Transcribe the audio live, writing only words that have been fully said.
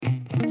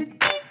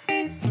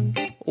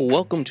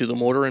Welcome to the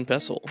Mortar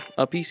Pestle,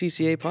 a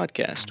PCCA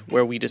podcast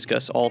where we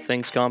discuss all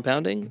things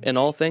compounding and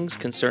all things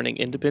concerning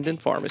independent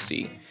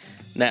pharmacy.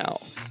 Now,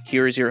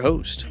 here is your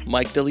host,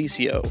 Mike De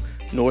Lisio,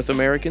 North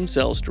American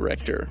Sales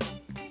Director.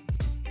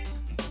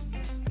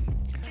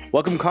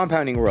 Welcome,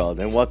 Compounding World,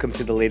 and welcome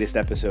to the latest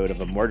episode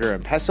of a Mortar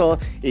and Pestle,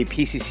 a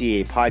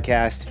PCCA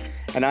podcast.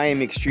 And I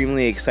am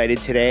extremely excited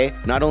today,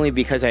 not only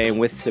because I am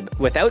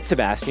without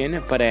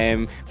Sebastian, but I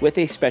am with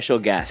a special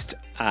guest.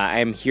 I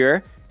am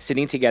here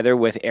sitting together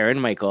with Erin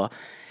Michael,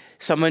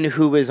 someone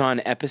who was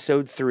on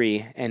episode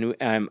 3, and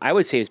I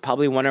would say is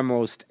probably one of our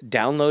most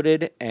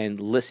downloaded and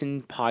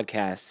listened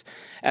podcasts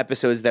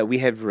episodes that we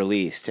have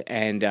released.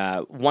 And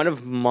one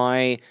of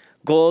my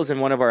goals and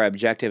one of our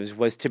objectives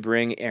was to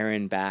bring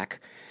Erin back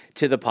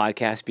to the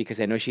podcast because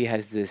I know she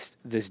has this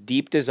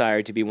deep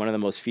desire to be one of the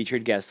most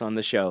featured guests on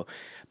the show.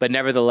 But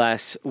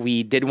nevertheless,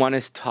 we did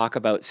want to talk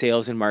about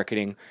sales and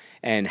marketing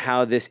and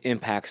how this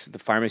impacts the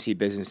pharmacy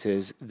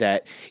businesses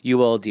that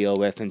you all deal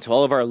with. And to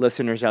all of our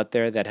listeners out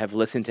there that have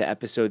listened to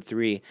episode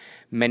 3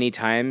 many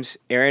times,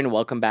 Erin,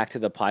 welcome back to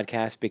the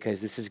podcast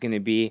because this is going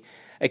to be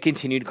a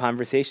continued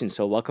conversation.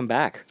 So welcome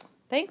back.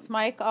 Thanks,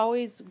 Mike.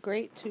 Always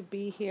great to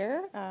be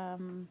here.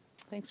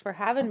 Thanks for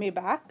having me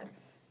back.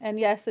 And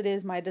yes, it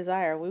is my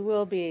desire. We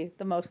will be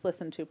the most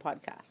listened to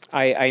podcast.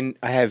 I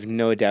have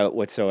no doubt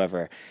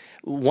whatsoever.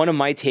 One of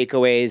my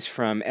takeaways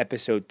from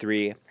episode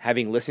 3,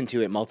 having listened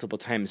to it multiple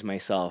times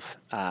myself,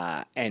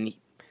 and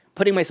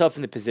putting myself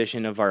in the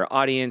position of our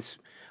audience,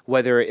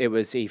 whether it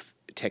was a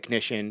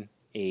technician,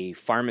 a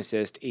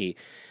pharmacist,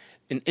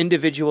 an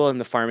individual in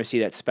the pharmacy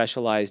that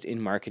specialized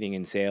in marketing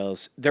and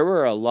sales, there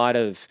were a lot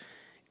of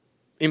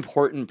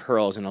important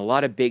pearls and a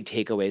lot of big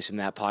takeaways from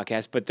that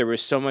podcast, but there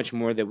was so much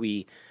more that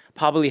we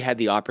probably had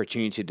the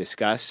opportunity to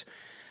discuss.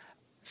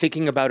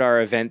 Thinking about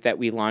our event that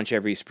we launch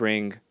every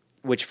spring,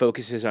 which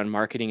focuses on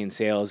marketing and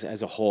sales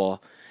as a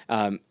whole.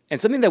 And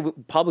something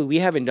that probably we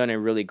haven't done a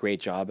really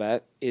great job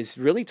at is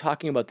really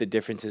talking about the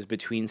differences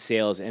between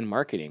sales and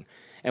marketing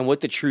and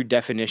what the true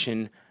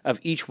definition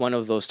of each one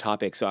of those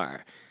topics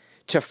are.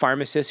 To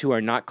pharmacists who are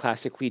not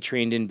classically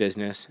trained in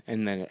business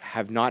and that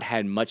have not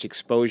had much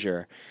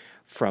exposure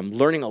from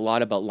learning a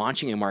lot about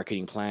launching a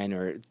marketing plan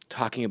or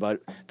talking about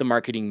the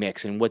marketing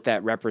mix and what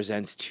that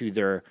represents to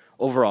their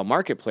overall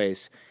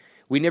marketplace,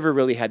 we never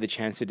really had the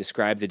chance to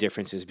describe the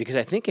differences because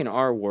I think in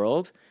our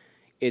world,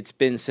 it's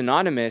been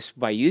synonymous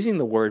by using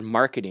the word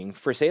marketing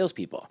for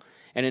salespeople.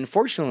 And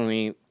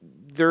unfortunately,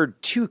 they're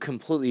two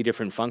completely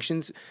different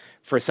functions.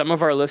 For some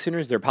of our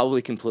listeners, they're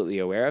probably completely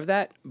aware of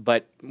that.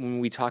 But when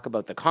we talk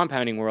about the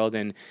compounding world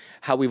and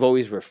how we've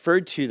always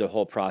referred to the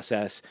whole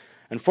process,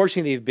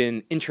 unfortunately, they've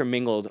been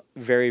intermingled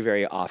very,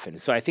 very often.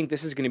 So I think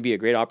this is going to be a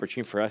great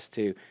opportunity for us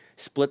to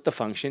split the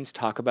functions,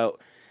 talk about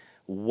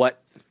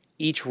what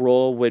each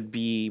role would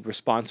be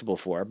responsible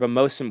for, but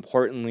most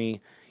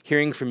importantly,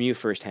 hearing from you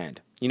firsthand.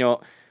 You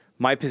know,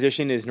 my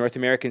position is North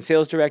American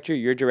Sales Director,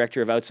 you're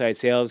Director of Outside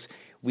Sales.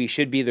 We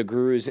should be the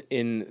gurus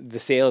in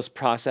the sales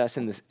process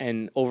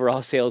and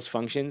overall sales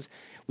functions.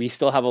 We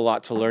still have a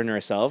lot to learn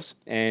ourselves,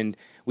 and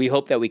we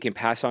hope that we can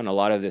pass on a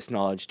lot of this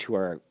knowledge to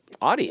our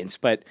audience.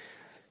 But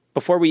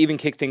before we even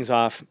kick things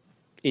off,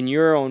 in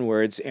your own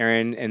words,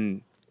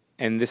 Erin,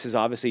 and this is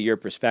obviously your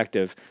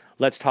perspective,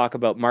 let's talk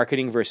about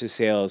marketing versus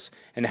sales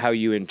and how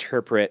you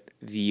interpret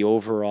the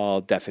overall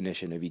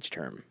definition of each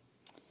term.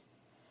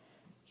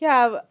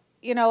 Yeah,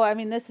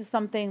 this is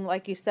something,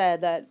 like you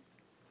said, that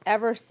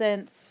ever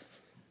since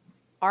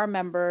our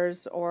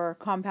members or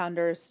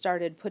compounders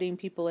started putting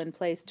people in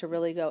place to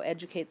really go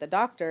educate the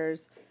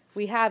doctors,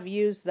 we have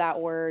used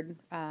that word,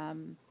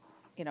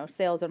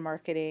 sales and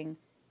marketing,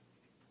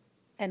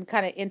 and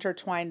kind of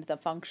intertwined the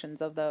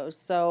functions of those.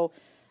 So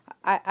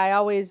I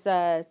always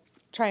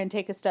try and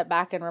take a step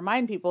back and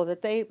remind people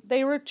that they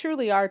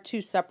truly are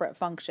two separate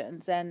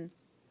functions. And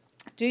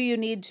do you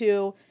need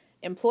to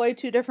employ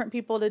two different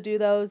people to do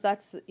those?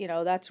 That's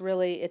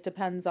really, it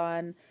depends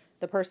on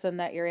the person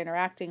that you're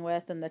interacting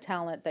with and the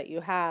talent that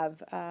you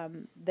have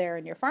there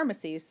in your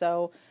pharmacy.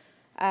 So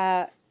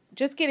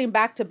just getting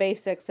back to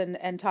basics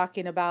and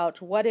talking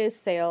about what is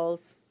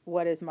sales,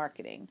 what is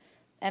marketing.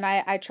 And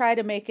I try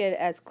to make it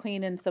as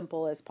clean and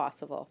simple as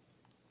possible.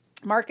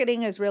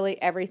 Marketing is really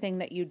everything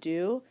that you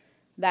do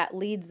that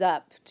leads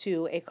up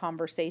to a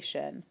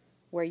conversation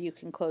where you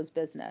can close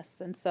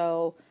business. And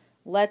so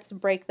let's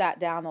break that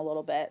down a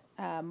little bit.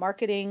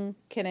 Marketing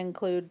can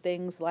include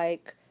things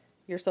like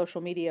your social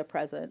media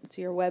presence,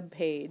 your web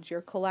page,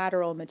 your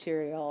collateral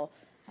material,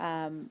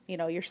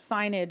 your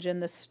signage in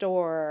the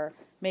store,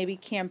 maybe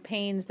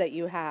campaigns that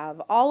you have.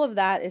 All of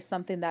that is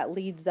something that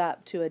leads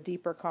up to a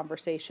deeper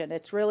conversation.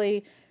 It's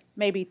really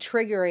maybe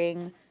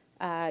triggering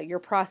your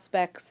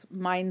prospect's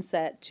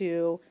mindset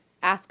to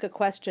ask a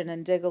question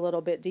and dig a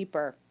little bit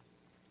deeper.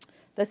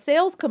 The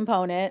sales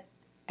component,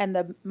 and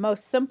the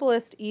most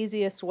simplest,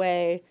 easiest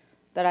way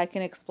that I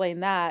can explain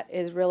that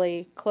is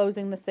really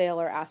closing the sale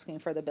or asking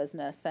for the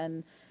business.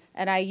 And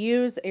I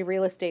use a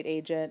real estate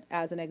agent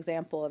as an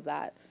example of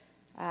that.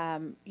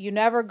 You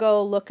never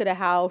go look at a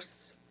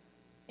house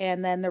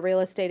and then the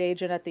real estate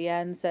agent at the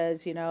end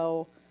says,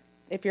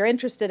 if you're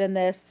interested in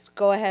this,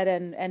 go ahead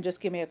and just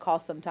give me a call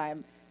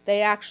sometime.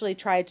 They actually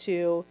try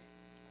to,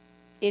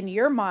 in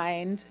your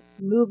mind,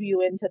 move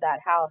you into that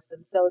house.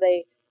 And so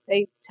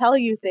they tell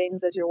you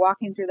things as you're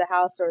walking through the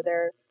house, or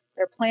they're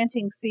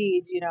planting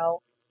seeds,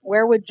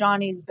 where would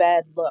Johnny's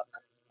bed look,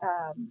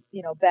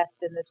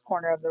 best in this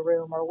corner of the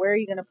room, or where are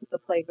you going to put the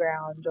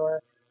playground,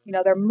 or,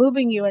 they're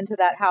moving you into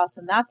that house,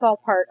 and that's all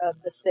part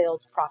of the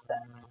sales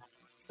process.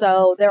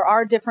 So there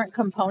are different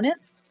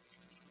components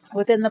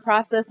within the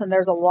process, and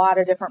there's a lot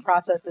of different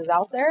processes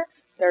out there.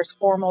 There's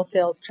formal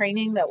sales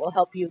training that will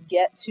help you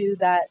get to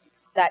that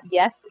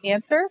yes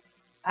answer.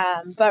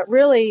 But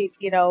really,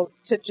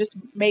 to just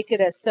make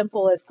it as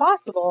simple as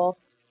possible,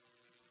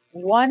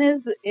 one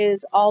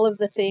is all of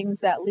the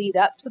things that lead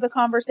up to the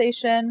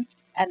conversation,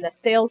 and the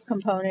sales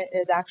component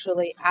is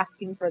actually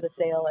asking for the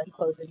sale and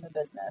closing the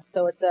business.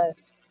 So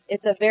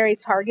it's a very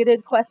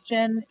targeted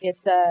question.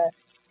 It's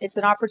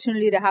an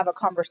opportunity to have a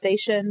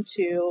conversation,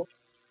 to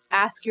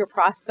ask your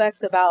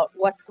prospect about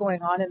what's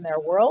going on in their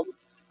world,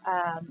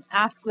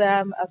 ask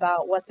them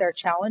about what their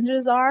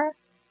challenges are,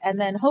 and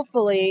then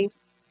hopefully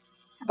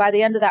by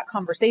the end of that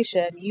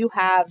conversation, you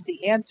have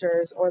the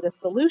answers or the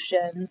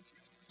solutions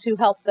to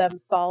help them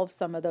solve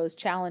some of those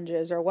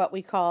challenges, or what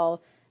we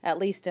call, at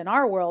least in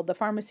our world, the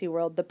pharmacy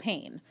world, the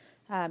pain.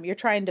 You're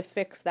trying to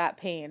fix that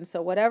pain.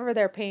 So whatever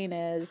their pain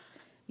is,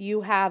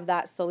 you have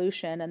that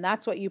solution, and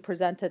that's what you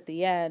present at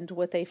the end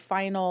with a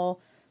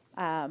final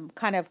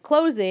kind of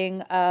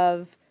closing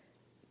of,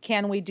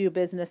 can we do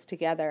business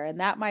together? And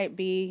that might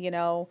be,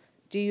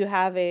 do you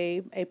have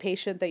a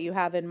patient that you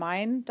have in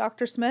mind,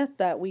 Dr. Smith,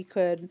 that we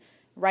could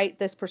write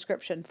this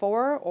prescription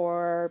for,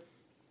 or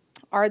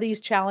are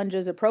these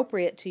challenges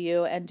appropriate to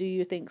you? And do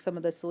you think some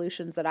of the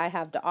solutions that I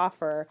have to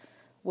offer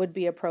would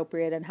be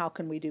appropriate, and how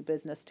can we do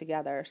business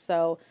together?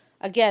 So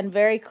again,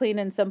 very clean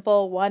and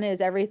simple. One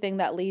is everything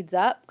that leads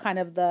up, kind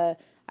of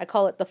I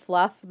call it the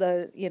fluff,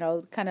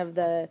 kind of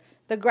the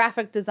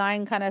graphic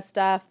design kind of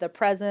stuff, the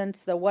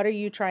presence, what are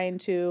you trying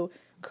to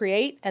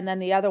create? And then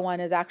the other one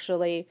is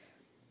actually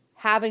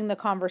having the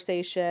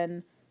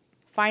conversation,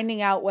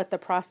 finding out what the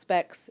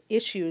prospect's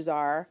issues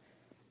are,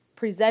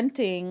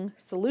 presenting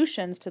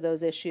solutions to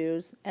those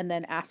issues, and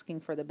then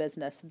asking for the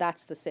business.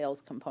 That's the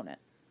sales component.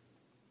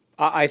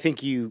 I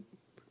think you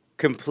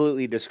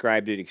completely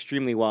described it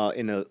extremely well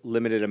in a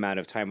limited amount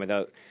of time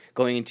without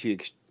going into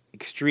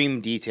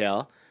extreme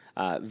detail.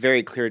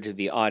 Very clear to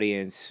the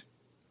audience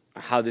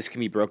how this can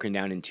be broken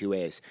down in two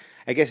ways.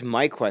 I guess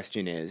my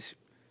question is,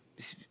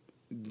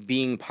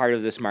 being part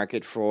of this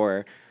market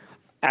for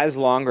as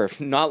long, or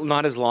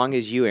not as long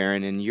as you,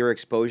 Erin, and your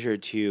exposure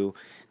to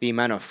the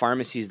amount of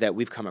pharmacies that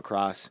we've come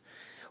across,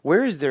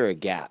 where is there a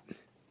gap?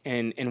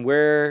 And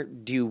where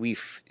do we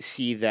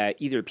see that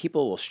either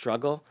people will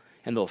struggle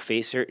and they'll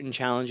face certain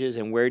challenges,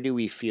 and where do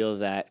we feel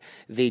that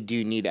they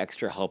do need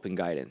extra help and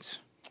guidance?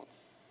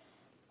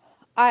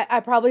 I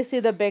probably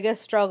see the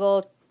biggest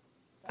struggle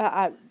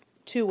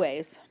two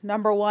ways.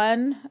 Number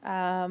one,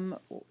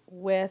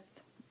 with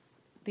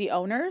the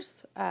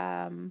owners.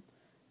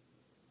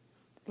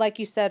 Like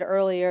you said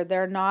earlier,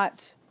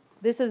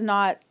 this is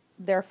not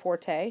their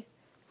forte.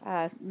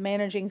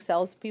 Managing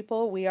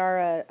salespeople, we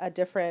are a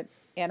different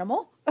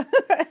animal.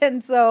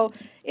 And so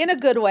in a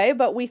good way,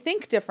 but we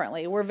think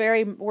differently.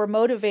 We're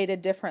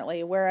motivated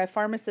differently, where a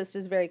pharmacist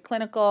is very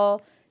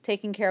clinical,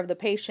 taking care of the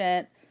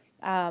patient.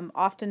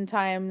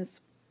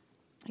 Oftentimes,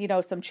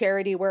 some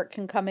charity work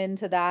can come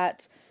into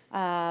that.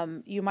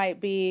 You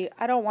might be,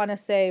 I don't want to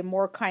say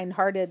more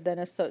kind-hearted than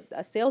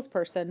a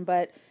salesperson,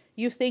 but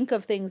you think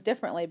of things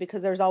differently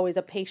because there's always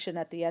a patient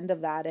at the end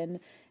of that. And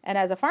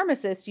as a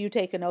pharmacist, you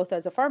take an oath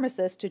as a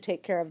pharmacist to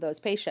take care of those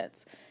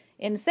patients.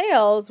 In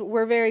sales,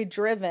 we're very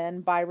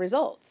driven by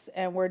results,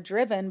 and we're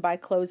driven by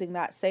closing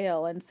that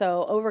sale. And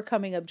so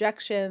overcoming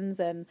objections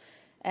and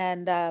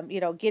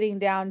getting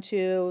down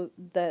to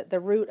the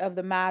root of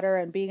the matter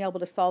and being able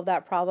to solve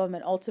that problem,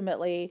 and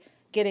ultimately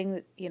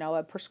getting,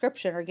 a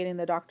prescription or getting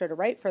the doctor to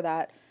write for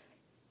that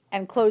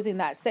and closing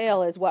that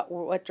sale is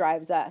what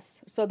drives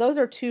us. So those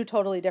are two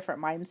totally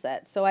different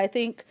mindsets. So I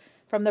think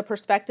from the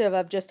perspective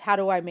of just how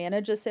do I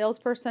manage a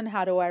salesperson?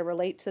 How do I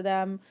relate to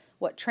them?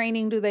 What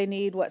training do they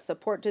need? What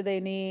support do they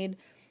need?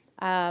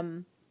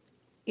 How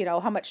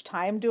much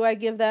time do I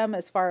give them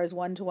as far as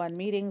one-to-one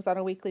meetings on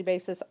a weekly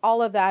basis?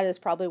 All of that is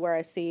probably where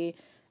I see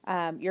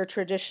your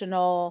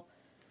traditional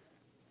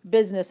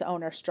business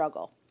owner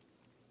struggle.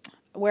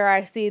 Where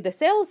I see the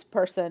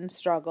salesperson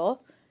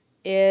struggle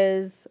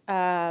is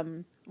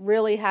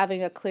really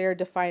having a clear,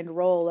 defined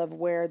role of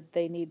where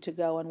they need to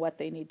go and what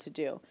they need to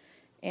do.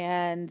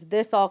 And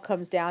this all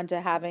comes down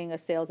to having a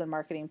sales and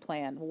marketing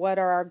plan. What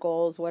are our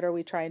goals? What are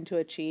we trying to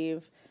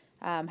achieve?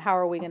 How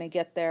are we going to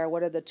get there?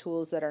 What are the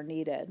tools that are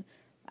needed?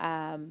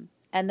 And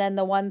then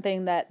the one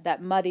thing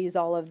that muddies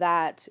all of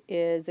that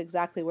is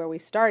exactly where we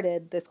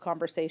started this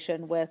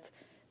conversation with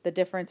the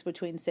difference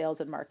between sales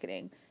and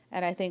marketing.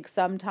 And I think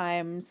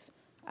sometimes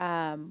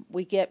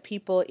we get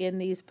people in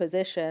these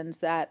positions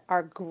that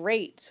are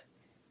great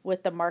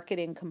with the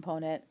marketing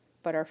component,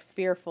 but are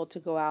fearful to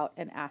go out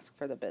and ask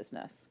for the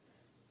business.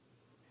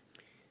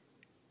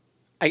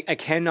 I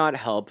cannot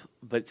help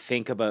but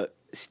think about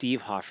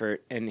Steve Hoffert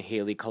and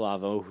Haley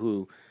Calavo,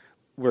 who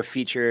were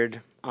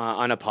featured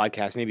on a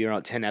podcast maybe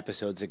around 10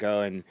 episodes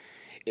ago. And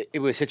it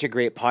was such a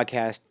great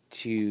podcast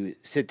to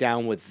sit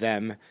down with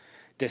them,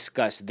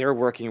 discuss their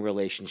working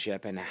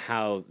relationship and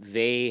how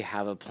they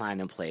have a plan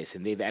in place.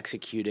 And they've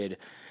executed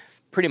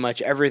pretty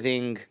much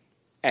everything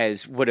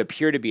as would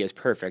appear to be as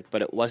perfect,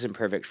 but it wasn't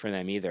perfect for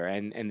them either.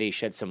 And they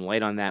shed some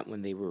light on that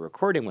when they were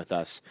recording with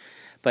us.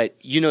 But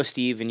you know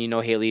Steve and you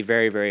know Haley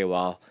very, very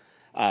well.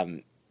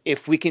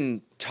 If we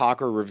can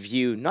talk or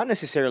review, not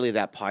necessarily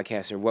that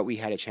podcast or what we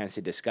had a chance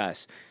to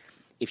discuss,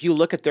 if you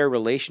look at their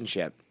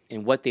relationship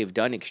and what they've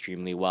done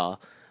extremely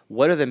well,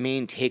 what are the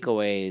main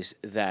takeaways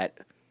that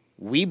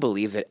we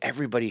believe that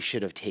everybody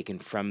should have taken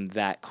from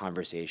that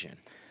conversation?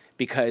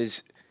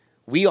 Because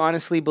we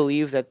honestly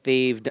believe that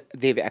they've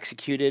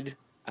executed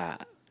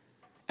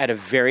at a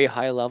very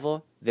high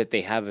level, that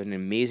they have an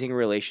amazing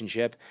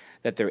relationship,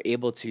 that they're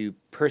able to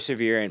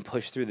persevere and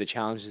push through the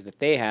challenges that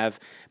they have.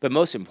 But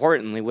most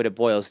importantly, what it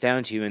boils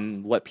down to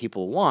and what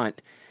people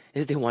want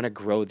is they want to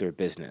grow their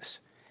business.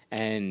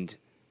 And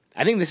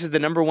I think this is the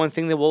number one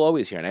thing that we'll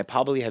always hear, and I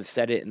probably have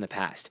said it in the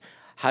past.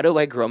 How do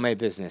I grow my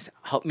business?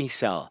 Help me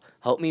sell.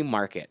 Help me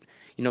market.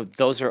 You know,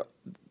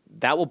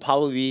 that will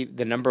probably be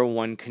the number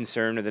one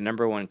concern or the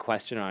number one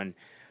question on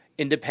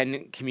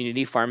independent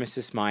community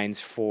pharmacist minds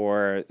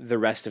for the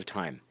rest of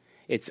time.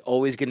 It's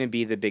always going to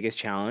be the biggest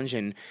challenge.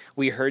 And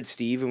we heard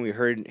Steve and we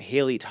heard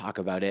Haley talk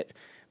about it.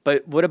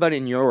 But what about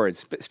in your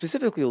words,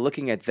 specifically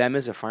looking at them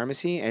as a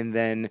pharmacy and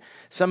then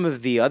some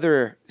of the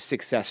other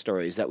success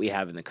stories that we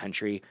have in the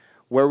country?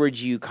 Where would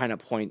you kind of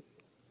point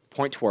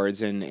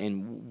towards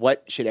and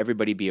what should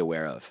everybody be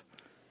aware of?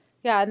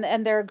 Yeah,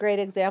 and they're a great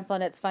example.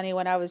 And it's funny,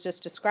 when I was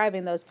just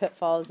describing those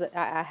pitfalls, that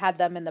I had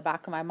them in the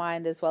back of my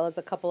mind, as well as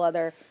a couple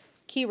other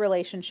key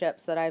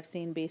relationships that I've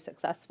seen be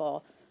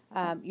successful.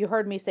 You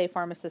heard me say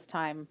pharmacist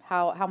time.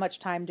 How much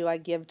time do I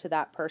give to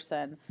that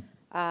person?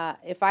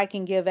 If I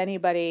can give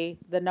anybody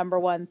the number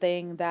one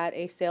thing that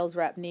a sales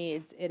rep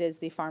needs, it is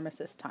the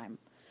pharmacist time.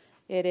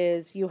 It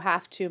is, you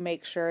have to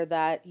make sure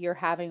that you're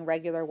having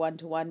regular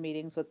one-to-one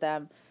meetings with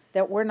them,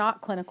 that we're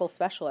not clinical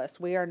specialists.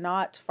 We are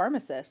not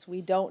pharmacists.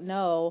 We don't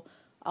know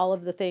all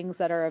of the things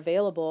that are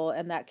available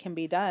and that can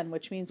be done,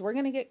 which means we're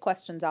going to get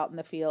questions out in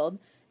the field,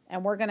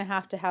 and we're going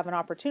to have an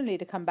opportunity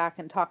to come back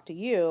and talk to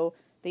you,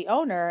 the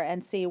owner,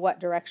 and see what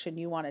direction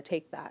you want to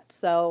take that.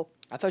 So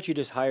I thought you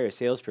just hire a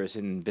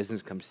salesperson and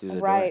business comes through the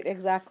door. Right,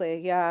 exactly.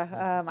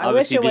 Yeah. I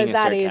Obviously wish it was being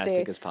that as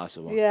sarcastic easy as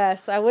possible.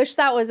 Yes, I wish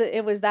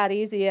it was that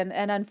easy.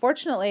 And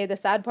unfortunately, the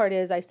sad part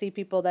is I see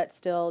people that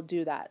still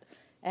do that.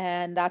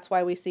 And that's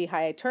why we see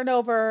high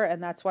turnover.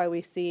 And that's why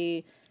we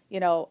see,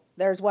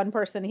 there's one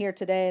person here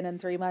today and in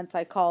 3 months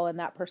I call and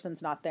that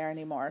person's not there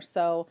anymore.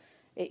 So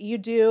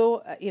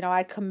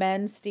I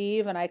commend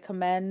Steve and I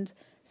commend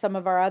some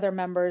of our other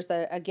members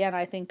that, again,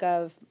 I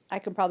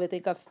can probably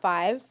think of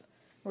 5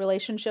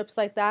 relationships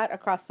like that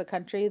across the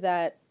country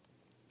that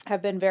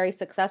have been very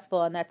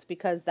successful. And that's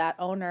because that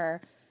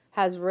owner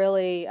has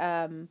really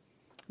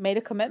made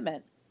a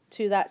commitment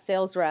to that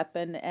sales rep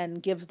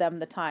and gives them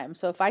the time.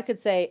 So if I could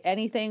say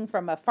anything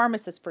from a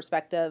pharmacist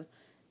perspective,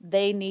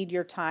 they need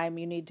your time.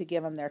 You need to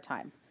give them their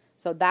time.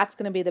 So that's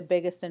going to be the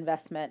biggest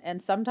investment. And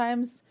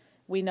sometimes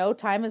we know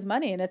time is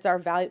money and it's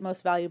our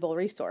most valuable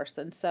resource.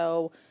 And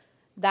so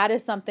that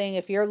is something,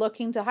 if you're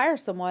looking to hire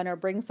someone or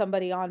bring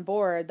somebody on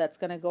board that's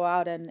going to go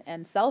out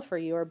and sell for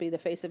you or be the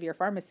face of your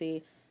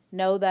pharmacy,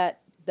 know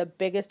that the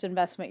biggest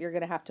investment you're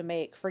going to have to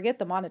make, forget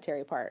the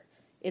monetary part,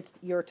 it's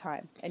your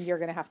time and you're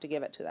going to have to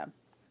give it to them.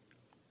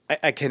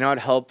 I cannot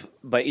help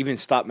but even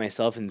stop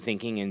myself in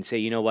thinking and say,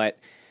 you know what,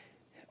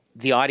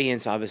 the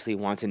audience obviously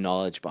wants a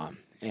knowledge bomb.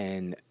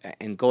 And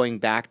going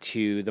back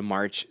to the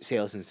March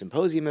Sales and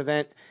Symposium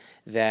event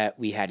that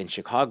we had in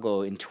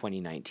Chicago in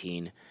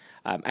 2019,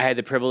 I had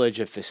the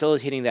privilege of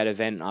facilitating that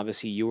event. And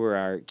obviously, you were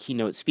our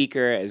keynote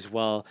speaker, as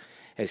well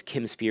as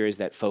Kim Spears,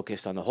 that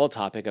focused on the whole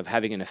topic of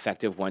having an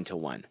effective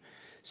one-to-one.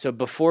 So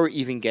before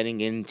even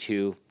getting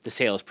into the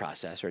sales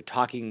process or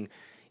talking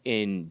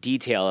in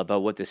detail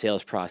about what the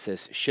sales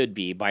process should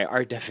be by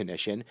our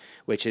definition,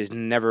 which is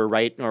never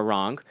right nor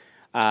wrong,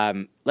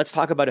 let's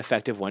talk about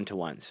effective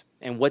one-to-ones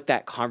and what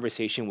that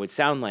conversation would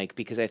sound like.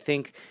 Because I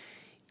think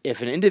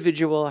if an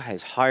individual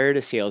has hired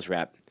a sales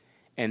rep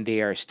and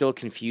they are still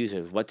confused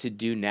of what to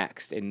do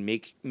next and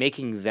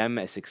making them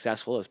as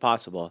successful as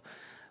possible,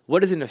 what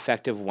does an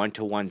effective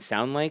one-to-one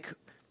sound like?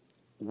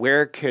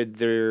 Where could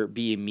there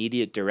be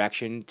immediate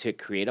direction to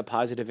create a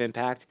positive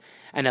impact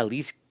and at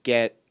least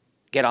get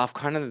off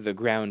kind of the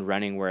ground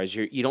running, whereas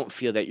you don't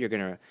feel that you're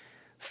going to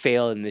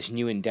fail in this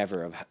new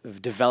endeavor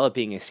of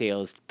developing a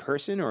sales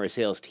person or a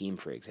sales team,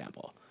 for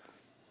example?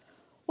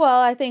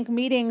 Well, I think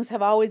meetings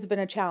have always been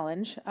a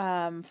challenge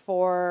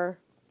for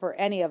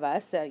any of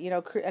us.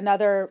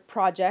 Another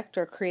project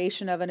or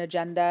creation of an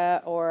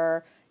agenda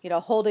or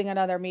holding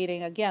another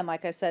meeting. Again,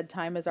 like I said,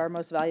 time is our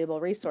most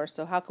valuable resource.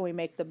 So how can we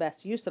make the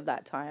best use of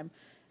that time?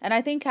 And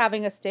I think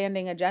having a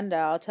standing agenda,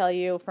 I'll tell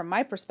you from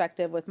my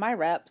perspective with my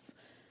reps,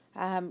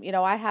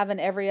 I have an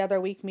every other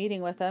week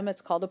meeting with them.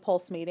 It's called a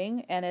pulse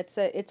meeting, and it's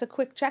a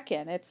quick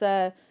check-in. It's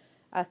a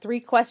 3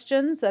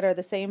 questions that are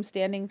the same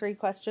standing 3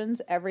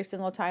 questions every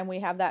single time we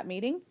have that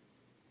meeting.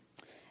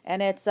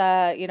 And it's,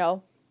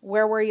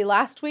 where were you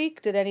last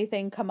week? Did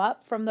anything come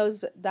up from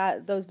those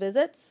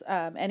visits?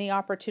 Any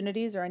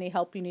opportunities or any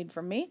help you need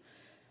from me?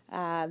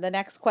 The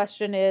next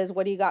question is,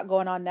 what do you got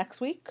going on next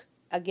week?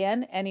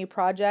 Again, any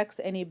projects,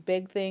 any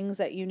big things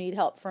that you need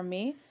help from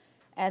me?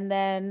 And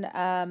then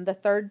the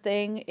third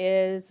thing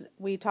is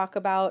we talk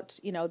about,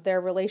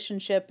 their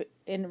relationship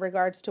in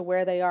regards to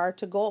where they are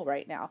to goal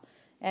right now.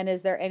 And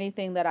is there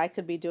anything that I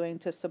could be doing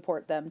to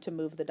support them to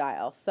move the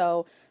dial?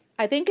 So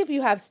I think if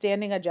you have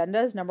standing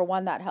agendas, number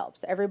one, that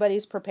helps.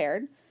 Everybody's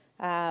prepared.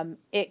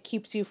 It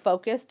keeps you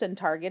focused and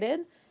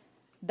targeted.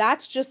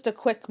 That's just a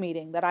quick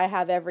meeting that I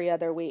have every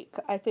other week.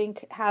 I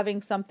think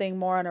having something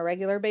more on a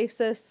regular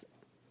basis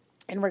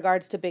in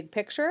regards to big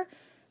picture.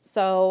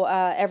 So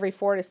every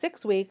 4 to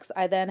 6 weeks,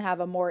 I then have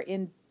a more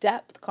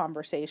in-depth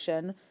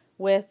conversation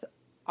with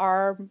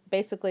our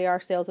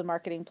sales and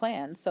marketing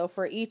plan. So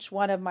for each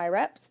one of my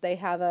reps, they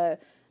have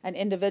an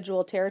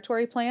individual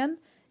territory plan,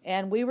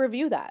 and we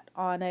review that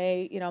on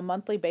a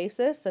monthly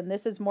basis. And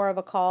this is more of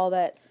a call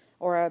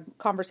or a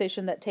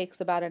conversation that takes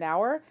about an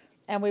hour.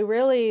 And we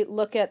really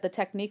look at the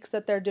techniques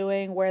that they're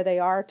doing, where they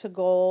are to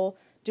goal.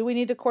 Do we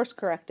need to course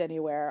correct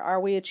anywhere? Are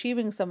we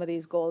achieving some of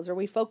these goals? Are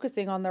we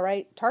focusing on the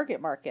right target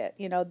market?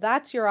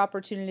 That's your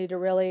opportunity to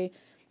really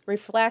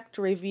reflect,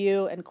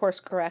 review, and course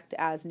correct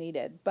as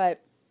needed.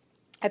 But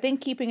I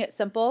think keeping it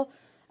simple,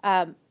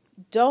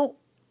 don't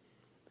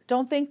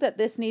think that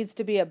this needs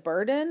to be a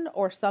burden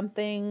or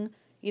something,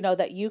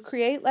 that you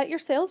create. Let your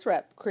sales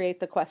rep create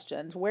the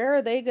questions. Where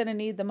are they going to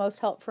need the most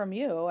help from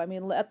you? I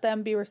mean, let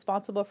them be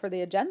responsible for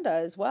the agenda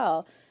as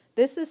well.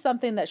 This is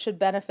something that should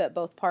benefit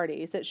both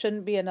parties. It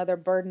shouldn't be another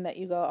burden that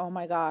you go, oh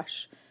my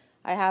gosh,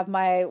 I have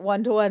my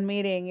one-to-one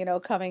meeting,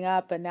 coming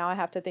up, and now I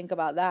have to think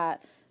about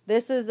that.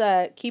 This is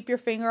keep your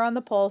finger on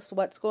the pulse.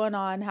 What's going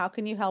on? How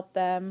can you help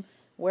them?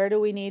 Where do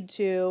we need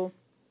to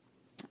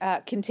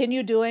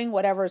continue doing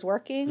whatever is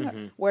working?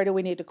 Mm-hmm. Where do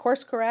we need to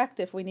course correct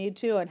if we need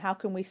to? And how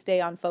can we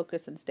stay on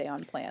focus and stay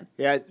on plan?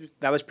 Yeah,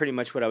 that was pretty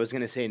much what I was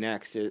going to say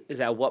next. Is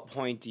at what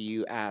point do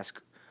you ask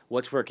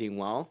what's working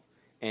well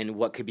and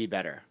what could be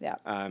better? Yeah.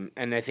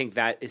 And I think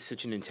that is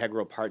such an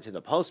integral part to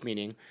the pulse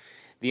meeting.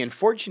 The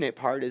unfortunate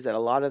part is that a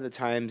lot of the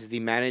times the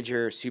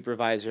manager,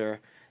 supervisor,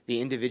 the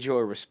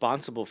individual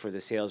responsible for the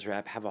sales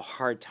rep have a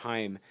hard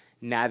time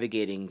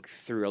navigating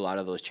through a lot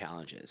of those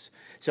challenges.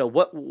 So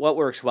what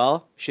works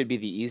well should be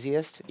the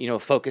easiest,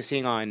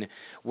 focusing on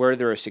where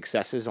there are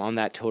successes on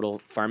that total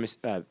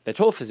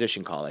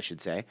physician call, I should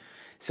say.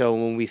 So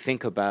when we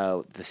think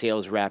about the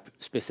sales rep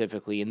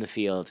specifically in the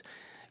field,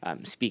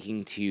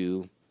 speaking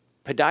to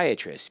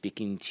podiatrists,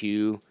 speaking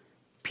to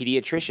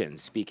pediatricians,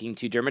 speaking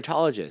to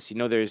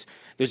dermatologists,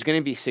 there's going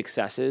to be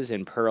successes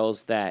and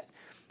pearls that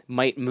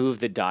might move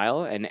the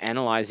dial, and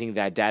analyzing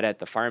that data at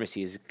the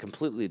pharmacy is a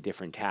completely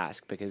different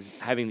task, because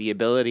having the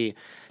ability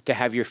to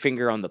have your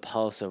finger on the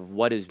pulse of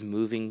what is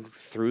moving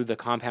through the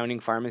compounding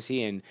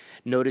pharmacy and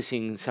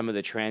noticing some of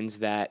the trends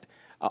that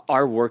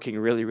are working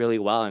really, really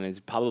well and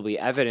is probably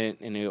evident,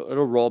 and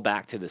it'll roll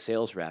back to the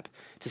sales rep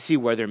to see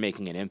where they're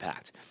making an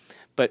impact.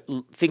 But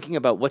thinking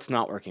about what's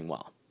not working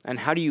well and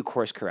how do you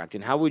course correct,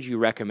 and how would you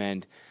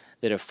recommend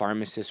that a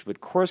pharmacist would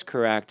course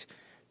correct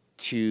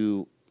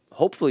to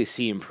hopefully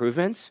see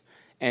improvements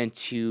and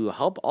to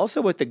help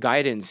also with the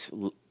guidance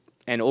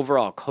and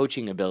overall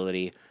coaching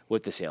ability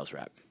with the sales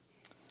rep?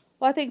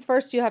 Well, I think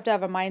first you have to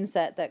have a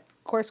mindset that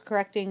course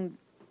correcting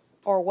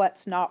or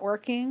what's not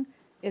working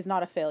is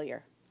not a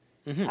failure.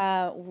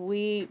 Mm-hmm.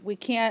 We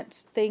can't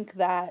think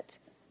that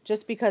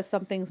just because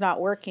something's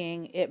not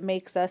working, it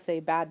makes us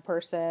a bad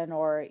person,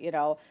 or,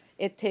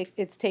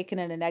 it's taken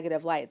in a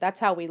negative light. That's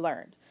how we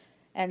learn.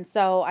 And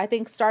so I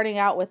think starting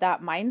out with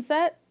that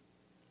mindset,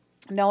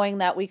 knowing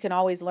that we can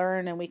always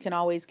learn and we can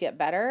always get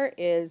better,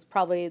 is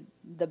probably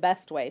the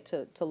best way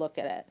to look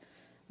at it.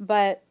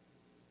 But,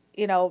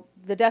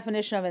 the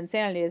definition of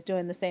insanity is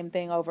doing the same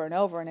thing over and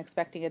over and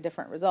expecting a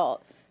different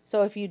result.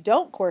 So if you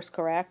don't course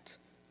correct,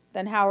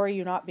 then how are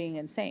you not being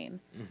insane?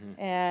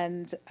 Mm-hmm.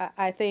 And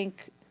I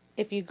think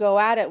if you go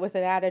at it with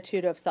an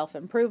attitude of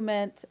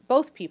self-improvement,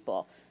 both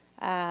people,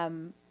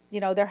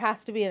 there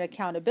has to be an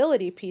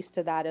accountability piece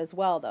to that as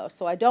well, though.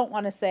 So I don't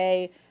want to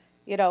say,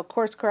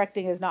 course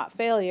correcting is not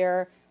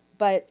failure,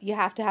 but you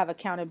have to have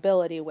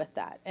accountability with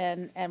that.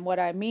 And what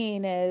I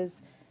mean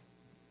is,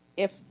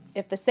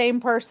 if the same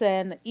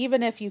person,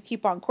 even if you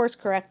keep on course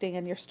correcting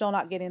and you're still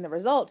not getting the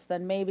results,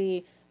 then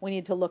maybe we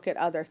need to look at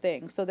other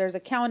things. So there's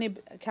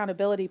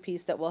accountability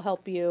piece that will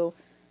help you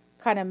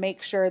kind of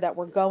make sure that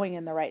we're going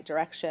in the right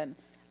direction.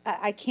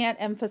 I can't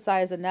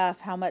emphasize enough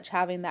how much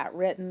having that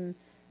written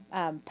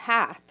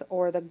path,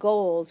 or the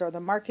goals, or the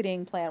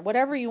marketing plan,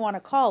 whatever you want to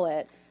call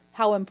it,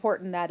 how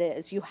important that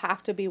is. You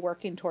have to be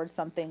working towards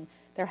something.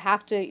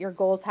 Your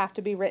goals have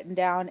to be written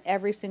down.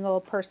 Every single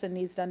person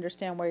needs to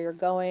understand where you're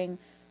going,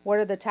 what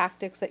are the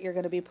tactics that you're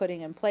going to be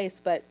putting in place.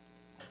 But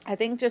I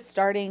think just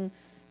starting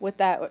with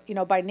that,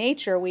 by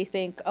nature, we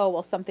think, oh,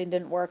 well, something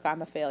didn't work,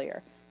 I'm a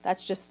failure.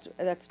 That's just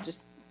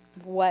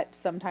what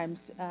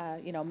sometimes,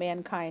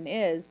 mankind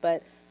is.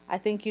 But I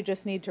think you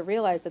just need to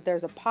realize that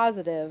there's a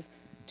positive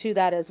to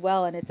that as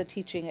well, and it's a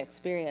teaching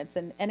experience.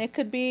 And it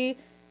could be,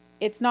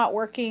 it's not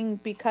working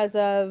because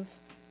of,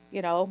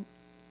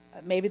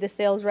 maybe the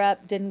sales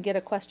rep didn't get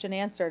a question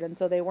answered, and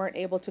so they weren't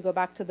able to go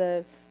back to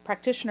the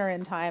practitioner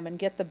in time and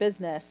get the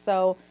business.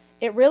 So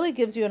it really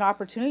gives you an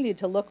opportunity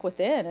to look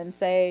within and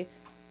say,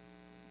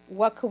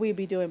 what could we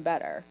be doing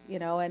better,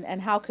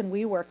 and how can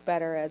we work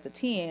better as a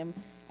team,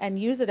 and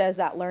use it as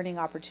that learning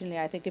opportunity.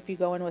 I think if you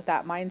go in with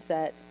that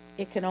mindset,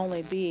 it can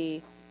only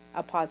be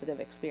a positive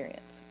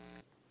experience.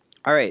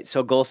 All right,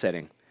 so goal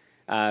setting.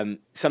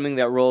 Something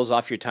that rolls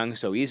off your tongue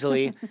so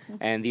easily,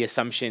 and the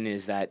assumption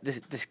is that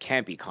this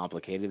can't be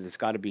complicated. It's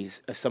got to be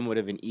somewhat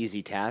of an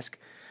easy task.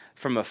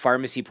 From a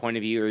pharmacy point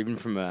of view, or even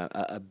from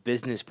a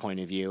business point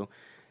of view,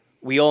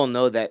 we all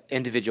know that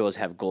individuals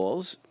have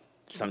goals.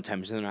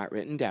 Sometimes they're not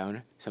written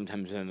down.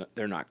 Sometimes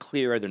they're not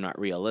clear. They're not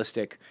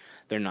realistic.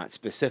 They're not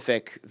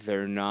specific.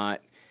 They're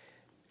not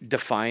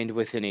defined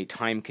within a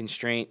time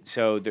constraint.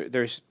 So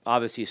there's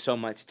obviously so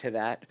much to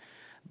that.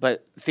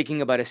 But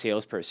thinking about a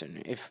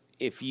salesperson,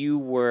 if you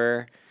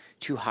were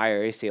to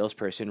hire a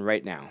salesperson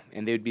right now,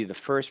 and they would be the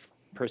first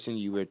person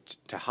you were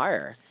to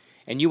hire,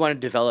 and you want to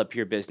develop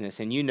your business,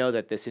 and you know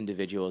that this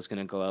individual is going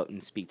to go out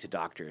and speak to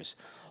doctors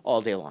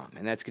all day long,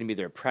 and that's going to be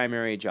their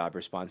primary job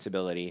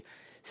responsibility,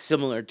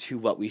 similar to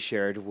what we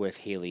shared with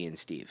Haley and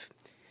Steve.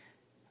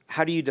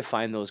 How do you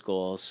define those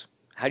goals?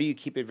 How do you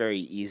keep it very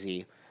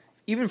easy?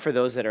 Even for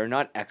those that are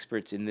not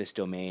experts in this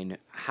domain,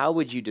 how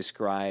would you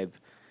describe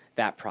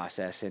that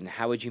process, and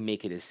how would you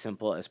make it as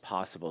simple as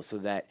possible so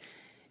that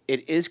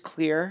it is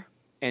clear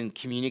and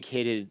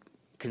communicated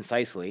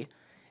concisely?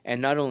 And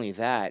not only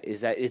that,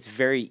 is that it's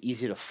very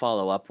easy to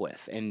follow up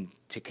with and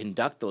to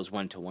conduct those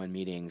one-to-one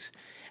meetings,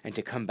 and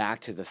to come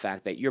back to the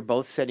fact that you're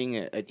both setting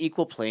an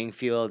equal playing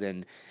field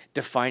and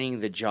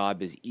defining the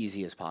job as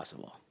easy as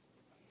possible.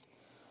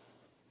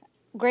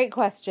 Great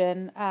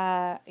question.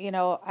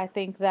 I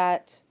think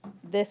that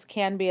this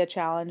can be a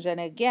challenge. And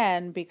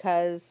again,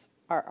 because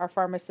our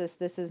pharmacists,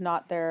 this is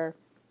not their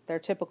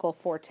typical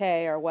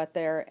forte or what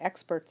they're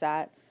experts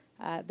at,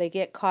 they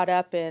get caught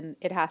up in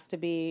it has to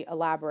be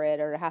elaborate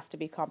or it has to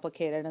be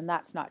complicated, and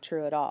that's not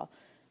true at all.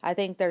 I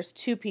think there's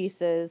two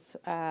pieces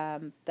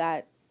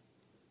that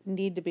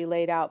need to be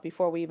laid out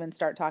before we even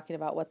start talking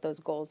about what those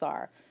goals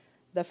are.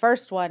 The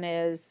first one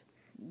is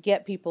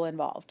get people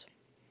involved.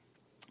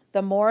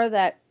 The more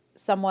that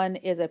someone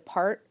is a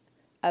part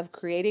of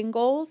creating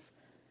goals,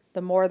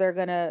 the more they're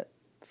going to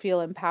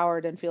feel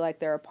empowered and feel like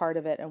they're a part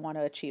of it and want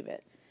to achieve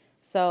it.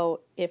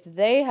 So if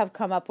they have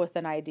come up with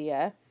an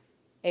idea,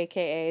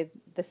 aka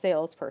the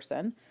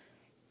salesperson,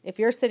 if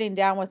you're sitting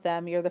down with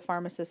them, you're the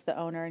pharmacist, the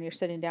owner, and you're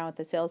sitting down with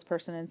the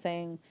salesperson and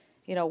saying,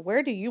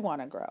 where do you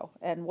want to grow?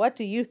 And what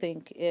do you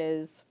think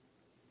is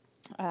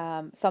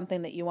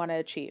something that you want to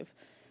achieve?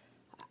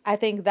 I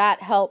think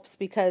that helps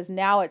because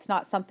now it's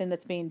not something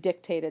that's being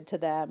dictated to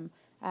them.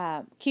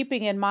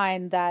 Keeping in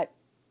mind that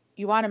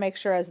you want to make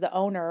sure as the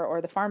owner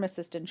or the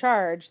pharmacist in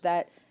charge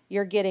that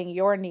you're getting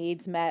your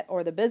needs met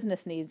or the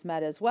business needs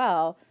met as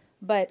well,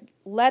 but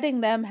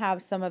letting them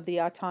have some of the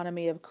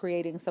autonomy of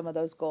creating some of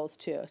those goals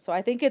too. So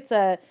I think it's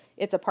a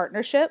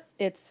partnership.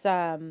 It's,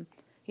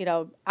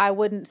 I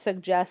wouldn't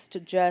suggest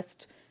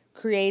just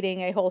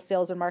creating a whole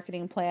sales and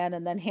marketing plan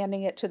and then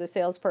handing it to the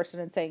salesperson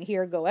and saying,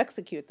 here, go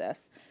execute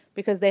this,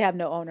 because they have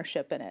no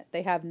ownership in it.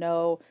 They haven't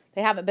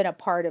been a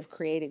part of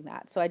creating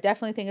that. So I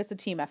definitely think it's a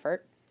team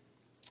effort.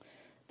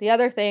 The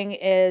other thing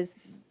is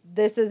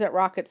this isn't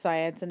rocket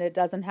science, and it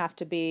doesn't have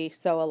to be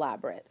so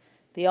elaborate.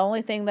 The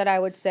only thing that I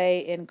would say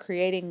in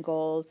creating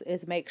goals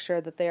is make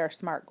sure that they are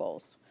SMART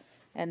goals.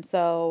 And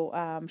so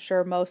I'm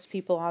sure most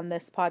people on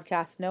this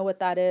podcast know what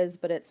that is,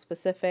 but it's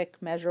specific,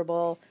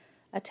 measurable,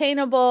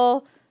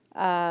 attainable,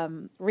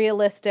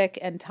 realistic,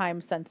 and time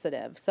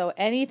sensitive. So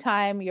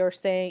anytime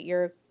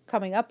you're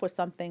coming up with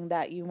something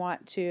that you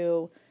want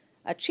to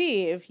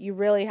achieve, you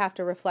really have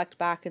to reflect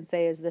back and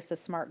say, is this a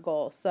SMART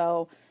goal?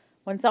 So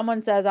when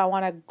someone says, I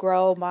want to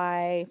grow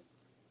my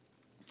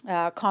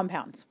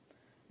compounds,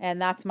 and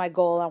that's my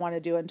goal I want to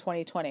do in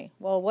 2020.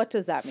 Well, what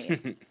does that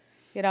mean?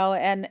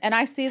 And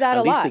I see that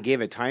a lot. At least they gave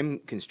a time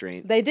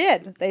constraint. They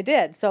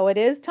did. So it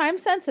is time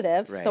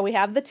sensitive. Right. So we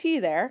have the T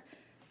there.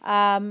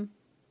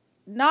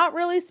 Not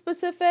really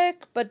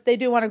specific, but they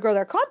do want to grow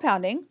their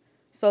compounding.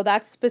 So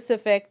that's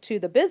specific to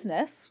the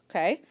business,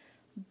 okay?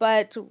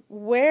 But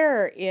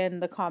where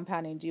in the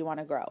compounding do you want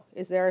to grow?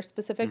 Is there a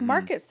specific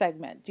market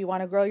segment? Do you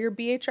want to grow your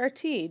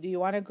BHRT? Do you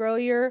want to grow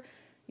your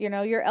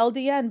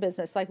LDN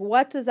business? Like,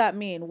 what does that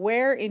mean?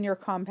 Where in your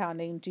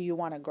compounding do you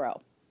want to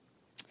grow?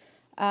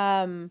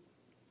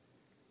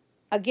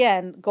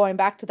 Again, going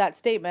back to that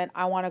statement,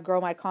 I want to grow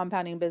my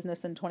compounding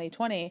business in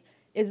 2020.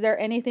 Is there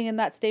anything in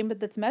that statement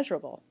that's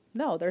measurable?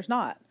 No, there's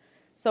not.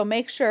 So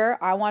make sure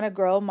I want to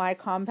grow my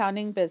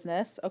compounding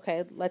business.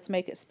 Okay, let's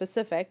make it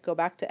specific. Go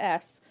back to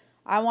S.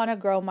 I want to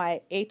grow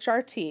my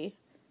HRT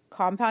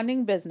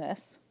compounding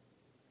business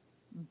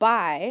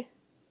by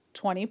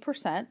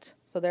 20%.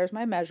 So there's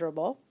my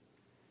measurable.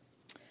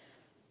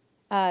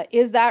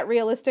 Is that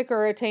realistic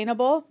or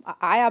attainable?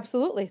 I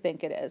absolutely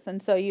think it is.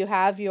 And so you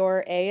have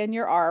your A and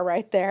your R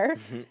right there.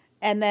 Mm-hmm.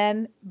 And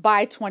then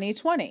by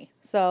 2020.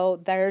 So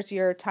there's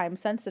your time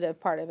sensitive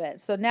part of it.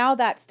 So now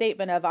that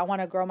statement of I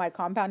want to grow my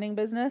compounding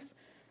business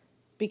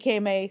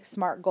became a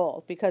SMART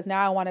goal, because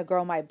now I want to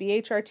grow my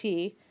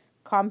BHRT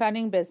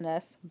compounding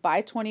business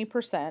by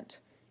 20%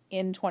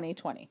 in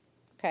 2020.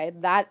 Okay,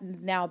 that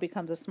now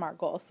becomes a SMART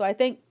goal. So I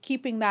think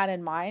keeping that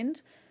in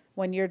mind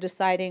when you're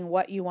deciding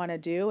what you want to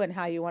do and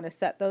how you want to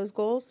set those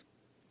goals.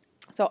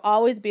 So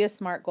always be a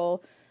SMART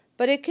goal,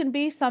 but it can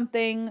be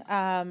something,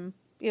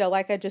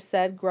 like I just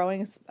said,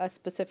 growing a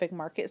specific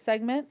market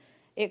segment.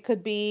 It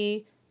could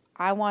be,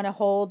 I want to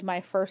hold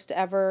my first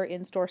ever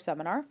in-store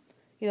seminar.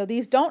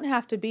 These don't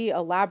have to be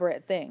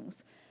elaborate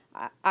things.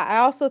 I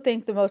also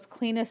think the most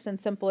cleanest and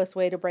simplest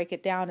way to break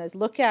it down is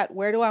look at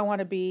where do I want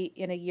to be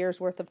in a year's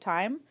worth of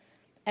time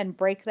and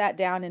break that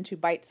down into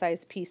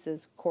bite-sized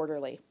pieces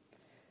quarterly.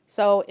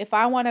 So if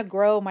I want to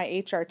grow my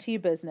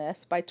HRT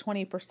business by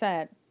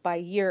 20% by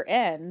year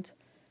end,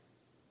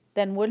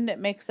 then wouldn't it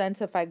make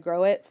sense if I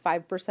grow it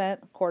 5%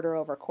 quarter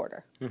over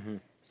quarter? Mm-hmm.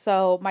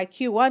 So my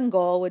Q1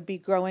 goal would be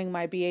growing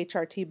my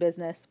BHRT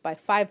business by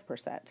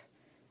 5%.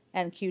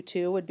 And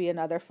Q2 would be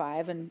another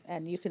 5,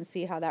 and you can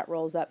see how that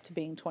rolls up to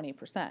being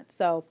 20%.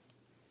 So,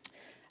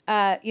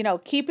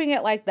 keeping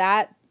it like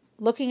that,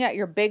 looking at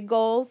your big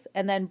goals,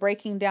 and then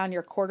breaking down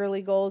your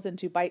quarterly goals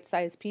into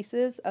bite-sized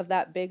pieces of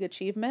that big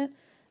achievement,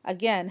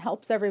 again,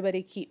 helps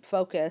everybody keep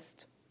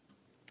focused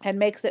and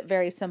makes it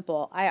very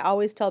simple. I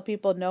always tell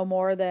people no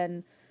more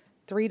than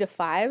 3 to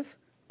 5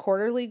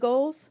 quarterly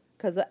goals,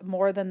 because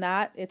more than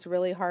that, it's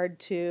really hard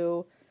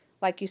to,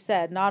 like you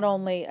said, not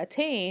only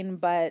attain,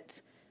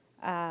 but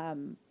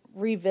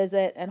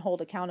revisit and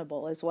hold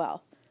accountable as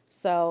well.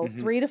 So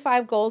 3 to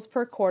 5 goals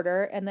per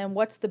quarter, and then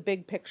what's the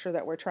big picture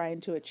that we're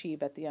trying to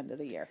achieve at the end of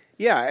the year?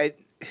 Yeah,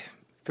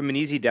 from an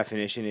easy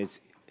definition,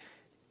 it's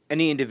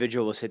any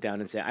individual will sit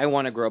down and say, I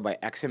want to grow by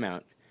X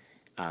amount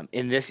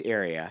in this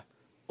area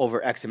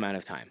over X amount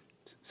of time.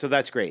 So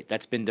that's great.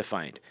 That's been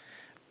defined.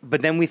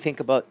 But then we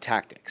think about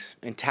tactics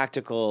and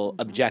tactical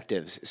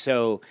objectives.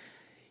 So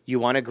you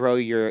want to grow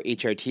your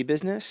HRT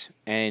business,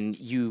 and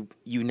you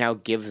now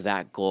give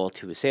that goal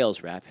to a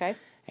sales rep. Okay.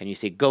 And you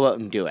say, go out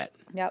and do it.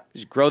 Yep.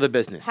 Just grow the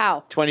business.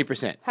 How?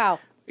 20%. How?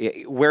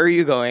 Where are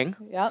you going?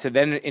 Yep. So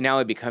then now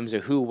it becomes a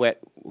who,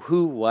 what,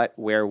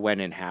 where,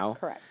 when, and how.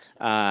 Correct.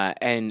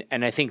 And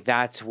I think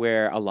that's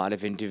where a lot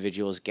of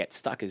individuals get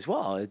stuck as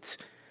well.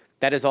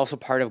 That is also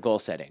part of goal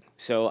setting.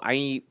 So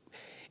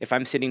if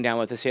I'm sitting down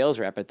with a sales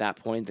rep at that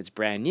point that's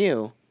brand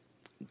new,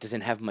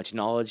 doesn't have much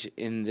knowledge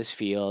in this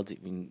field,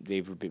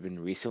 they've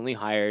been recently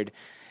hired,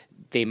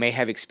 they may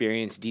have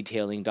experience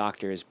detailing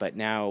doctors, but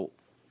now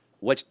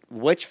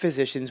which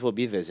physicians will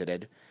be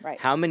visited, right?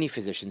 How many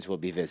physicians will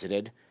be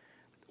visited,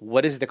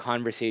 what is the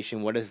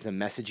conversation, what is the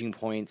messaging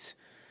points,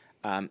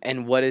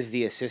 and what is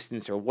the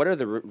assistance or what are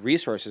the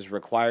resources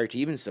required to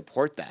even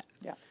support that?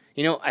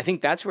 Yeah. I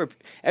think that's where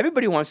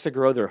everybody wants to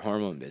grow their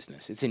hormone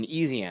business. It's an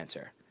easy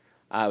answer.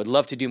 I would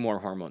love to do more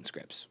hormone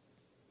scripts.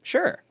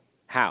 Sure.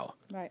 How?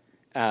 Right.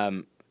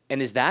 And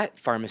is that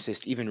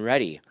pharmacist even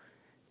ready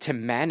to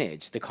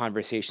manage the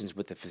conversations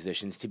with the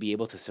physicians to be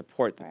able to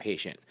support the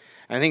patient?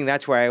 And I think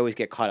that's where I always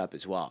get caught up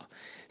as well.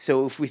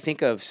 So if we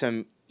think of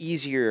some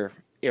easier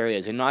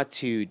areas, and not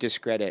to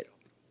discredit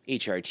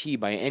HRT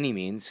by any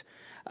means,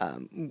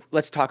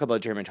 let's talk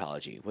about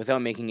dermatology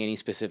without making any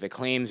specific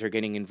claims or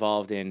getting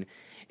involved in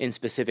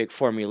specific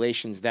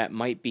formulations that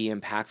might be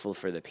impactful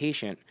for the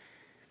patient.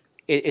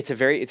 It's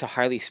a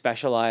highly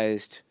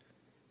specialized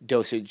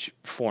dosage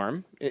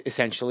form,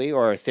 essentially,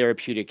 or a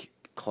therapeutic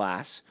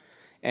class.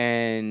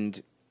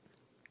 And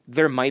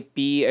there might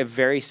be a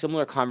very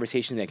similar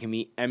conversation that can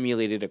be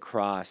emulated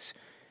across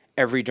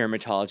every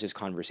dermatologist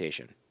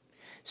conversation.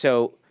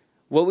 So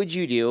what would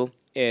you do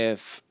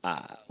if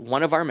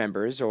one of our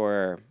members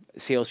or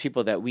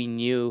salespeople that we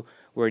knew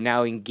were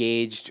now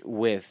engaged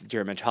with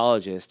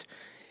dermatologists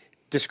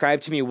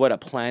describe to me what a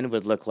plan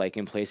would look like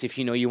in place if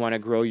you want to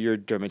grow your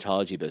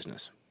dermatology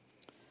business?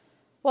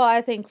 Well,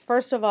 I think,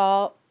 first of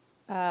all,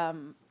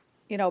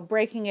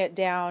 breaking it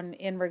down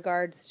in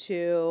regards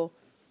to,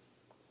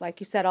 like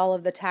you said, all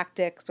of the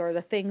tactics or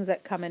the things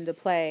that come into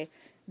play,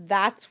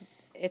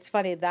 it's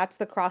funny, that's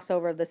the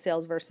crossover of the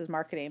sales versus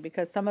marketing,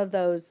 because some of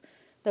those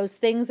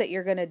things that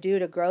you're going to do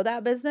to grow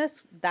that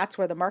business, that's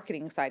where the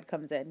marketing side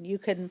comes in.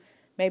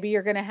 Maybe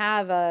you're going to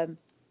have an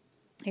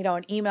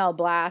email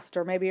blast,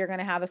 or maybe you're going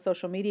to have a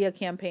social media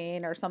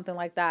campaign or something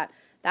like that.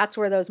 That's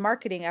where those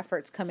marketing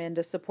efforts come in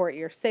to support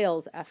your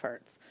sales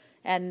efforts.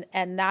 And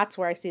that's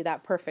where I see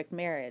that perfect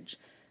marriage.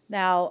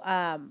 Now,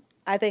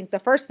 I think the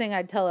first thing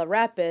I'd tell a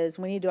rep is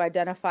we need to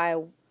identify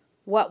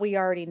what we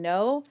already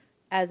know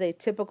as a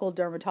typical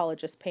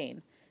dermatologist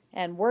pain.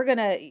 And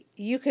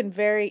you can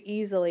very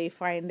easily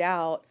find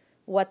out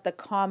what the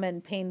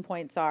common pain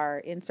points are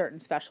in certain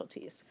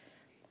specialties.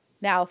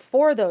 Now,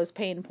 for those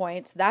pain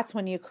points, that's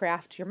when you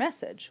craft your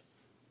message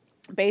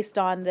based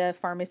on the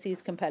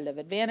pharmacy's competitive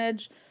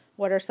advantage.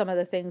 What are some of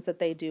the things that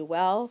they do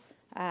well?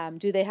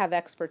 Do they have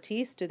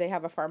expertise? Do they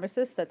have a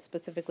pharmacist that's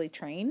specifically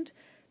trained?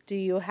 Do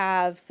you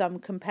have some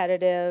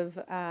competitive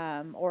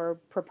or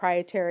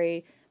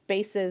proprietary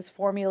bases,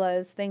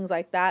 formulas, things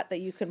like that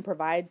you can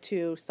provide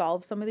to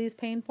solve some of these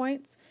pain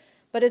points?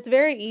 But it's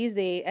very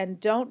easy, and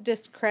don't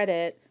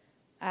discredit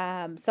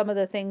some of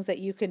the things that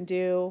you can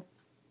do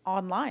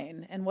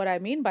online. And what I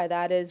mean by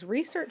that is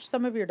research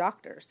some of your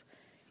doctors.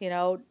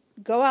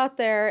 Go out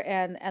there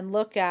and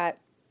look at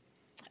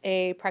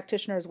a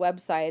practitioner's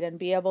website and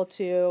be able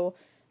to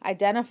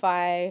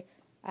identify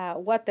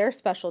what their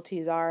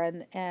specialties are,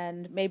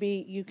 and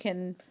maybe you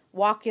can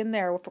walk in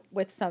there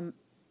with some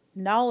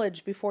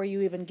knowledge before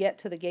you even get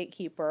to the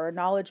gatekeeper, or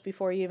knowledge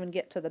before you even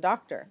get to the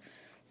doctor.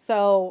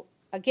 So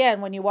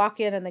again, when you walk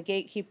in and the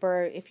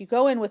gatekeeper, if you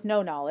go in with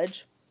no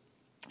knowledge,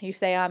 you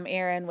say, I'm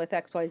Erin with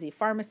XYZ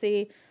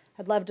Pharmacy.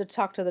 I'd love to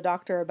talk to the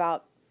doctor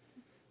about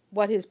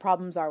what his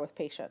problems are with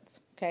patients.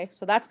 Okay,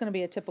 so that's going to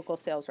be a typical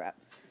sales rep.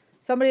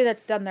 Somebody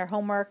that's done their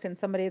homework and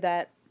somebody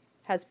that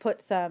has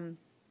put some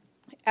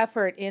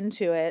effort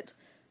into it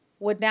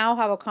would now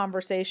have a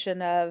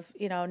conversation of,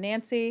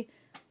 Nancy,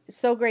 it's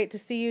so great to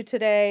see you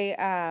today.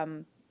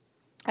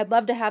 I'd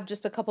love to have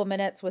just a couple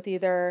minutes with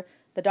either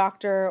the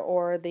doctor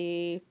or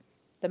the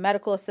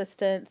medical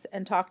assistants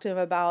and talk to him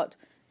about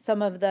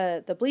some of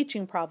the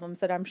bleaching problems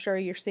that I'm sure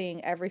you're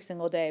seeing every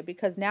single day,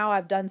 because now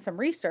I've done some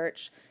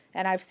research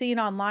and I've seen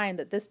online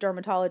that this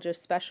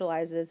dermatologist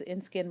specializes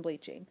in skin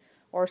bleaching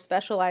or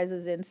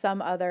specializes in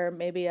some other,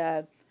 maybe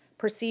a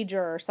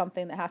procedure or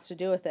something that has to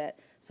do with it.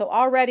 So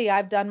already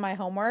I've done my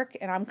homework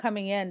and I'm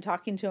coming in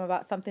talking to them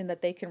about something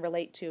that they can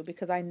relate to,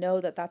 because I know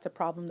that that's a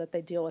problem that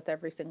they deal with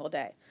every single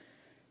day.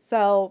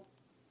 So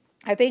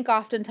I think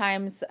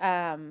oftentimes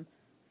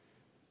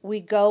we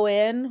go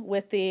in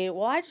with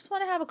I just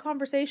want to have a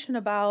conversation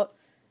about,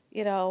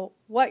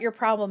 what your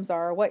problems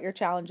are, or what your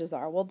challenges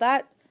are. Well,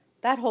 that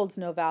holds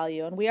no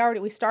value. And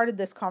we started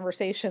this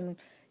conversation,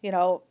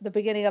 the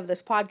beginning of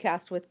this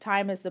podcast with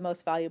time is the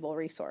most valuable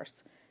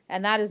resource.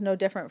 And that is no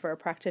different for a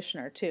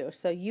practitioner too.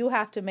 So you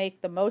have to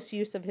make the most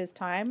use of his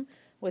time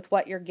with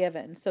what you're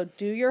given. So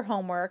do your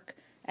homework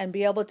and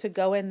be able to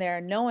go in there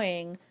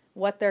knowing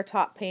what their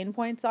top pain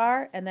points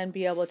are, and then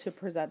be able to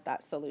present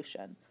that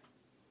solution.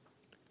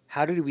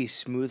 How did we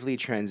smoothly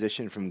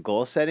transition from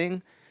goal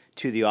setting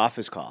to the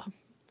office call?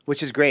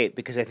 Which is great,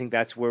 because I think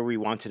that's where we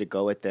wanted to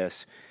go with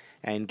this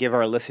and give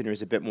our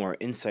listeners a bit more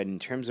insight in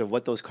terms of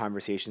what those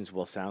conversations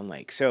will sound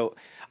like. So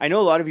I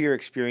know a lot of your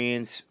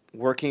experience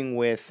working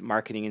with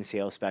marketing and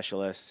sales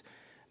specialists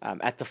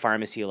at the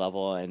pharmacy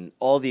level, and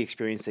all the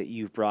experience that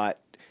you've brought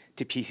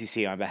to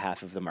PCCA on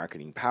behalf of the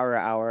Marketing Power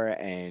Hour,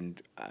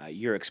 and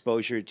your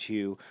exposure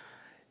to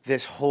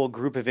this whole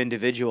group of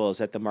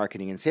individuals at the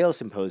Marketing and Sales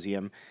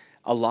Symposium.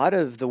 A lot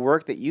of the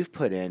work that you've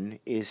put in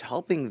is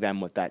helping them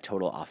with that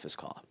total office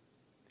call.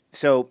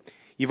 So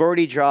you've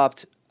already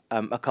dropped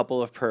a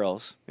couple of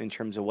pearls in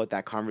terms of what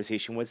that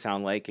conversation would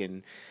sound like,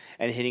 and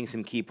hitting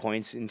some key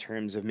points in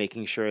terms of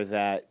making sure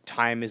that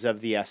time is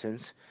of the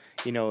essence.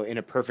 In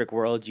a perfect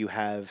world, you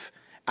have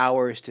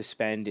hours to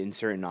spend in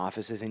certain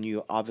offices, and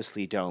you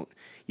obviously don't.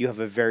 You have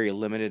a very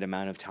limited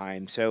amount of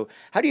time. So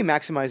how do you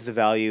maximize the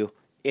value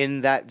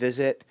in that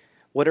visit?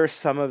 What are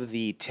some of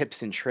the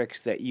tips and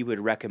tricks that you would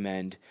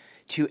recommend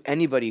to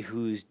anybody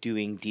who's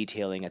doing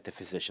detailing at the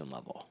physician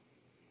level?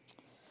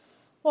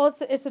 Well,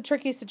 it's a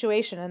tricky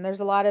situation, and there's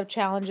a lot of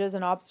challenges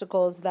and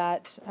obstacles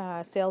that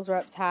sales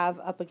reps have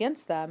up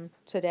against them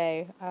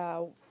today.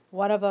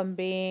 One of them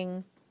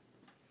being,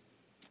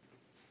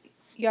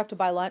 you have to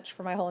buy lunch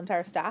for my whole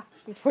entire staff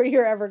before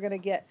you're ever going to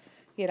get,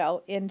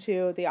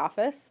 into the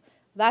office.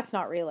 That's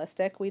not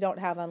realistic. We don't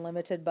have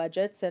unlimited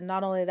budgets, and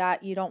not only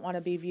that, you don't want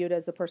to be viewed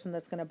as the person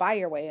that's going to buy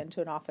your way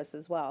into an office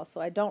as well. So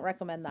I don't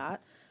recommend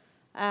that.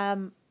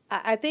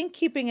 I think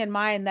keeping in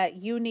mind that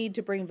you need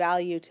to bring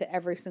value to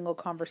every single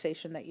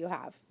conversation that you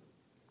have.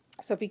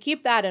 So if you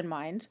keep that in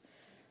mind,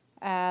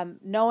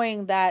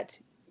 knowing that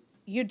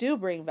you do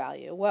bring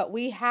value, what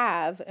we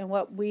have and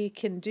what we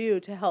can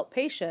do to help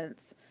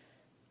patients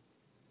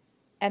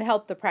and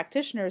help the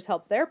practitioners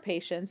help their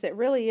patients, it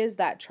really is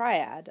that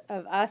triad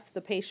of us, the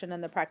patient,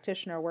 and the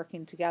practitioner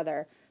working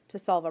together to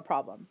solve a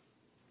problem.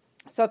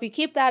 So if you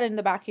keep that in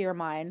the back of your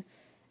mind,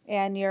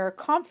 and you're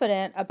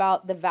confident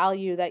about the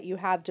value that you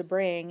have to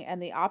bring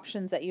and the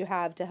options that you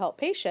have to help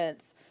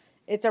patients,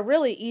 it's a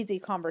really easy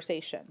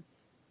conversation.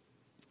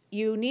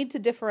 You need to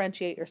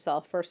differentiate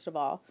yourself, first of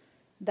all,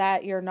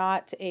 that you're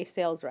not a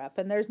sales rep.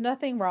 And there's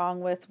nothing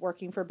wrong with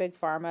working for Big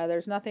Pharma.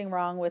 There's nothing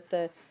wrong with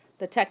the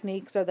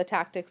techniques or the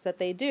tactics that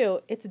they do.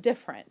 It's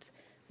different.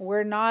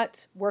 We're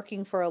not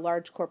working for a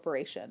large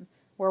corporation.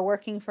 We're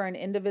working for an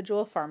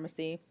individual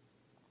pharmacy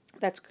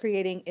that's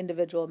creating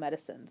individual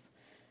medicines.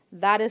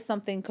 That is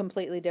something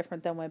completely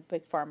different than what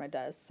Big Pharma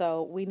does.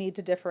 So we need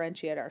to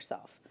differentiate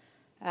ourselves.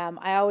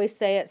 I always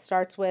say it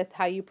starts with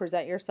how you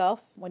present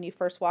yourself when you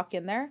first walk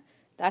in there.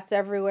 That's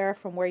everywhere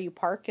from where you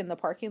park in the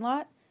parking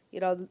lot.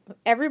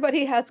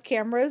 Everybody has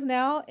cameras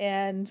now,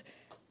 and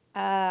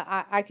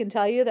I can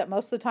tell you that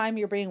most of the time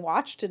you're being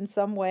watched in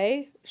some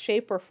way,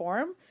 shape, or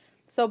form.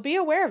 So be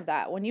aware of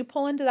that. When you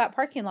pull into that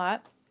parking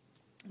lot,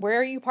 where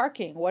are you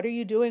parking? What are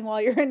you doing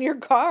while you're in your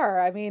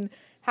car? I mean,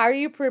 how are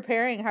you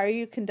preparing? How are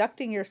you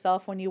conducting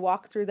yourself when you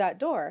walk through that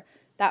door?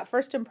 That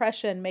first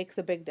impression makes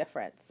a big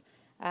difference.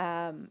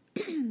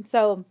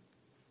 So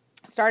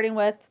starting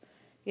with,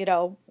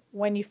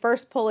 when you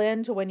first pull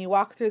in to when you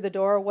walk through the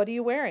door, what are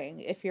you wearing?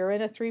 If you're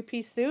in a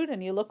 3-piece suit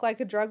and you look like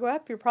a drug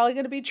rep, you're probably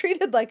going to be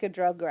treated like a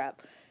drug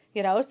rep.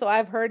 So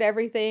I've heard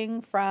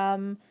everything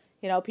from,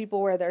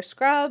 people wear their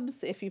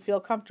scrubs. If you feel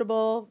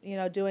comfortable,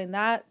 doing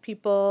that,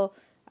 people,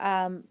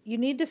 you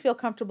need to feel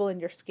comfortable in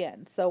your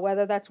skin. So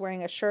whether that's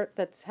wearing a shirt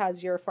that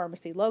has your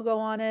pharmacy logo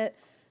on it,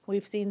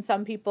 we've seen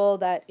some people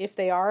that if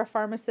they are a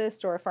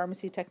pharmacist or a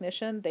pharmacy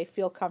technician, they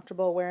feel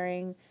comfortable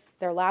wearing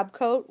their lab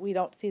coat. We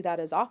don't see that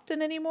as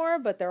often anymore,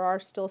 but there are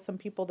still some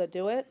people that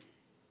do it.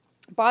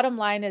 Bottom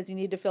line is you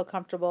need to feel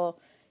comfortable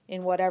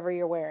in whatever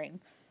you're wearing.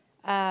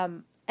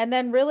 And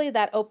then really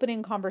that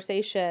opening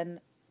conversation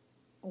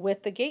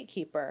with the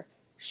gatekeeper.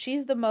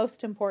 She's the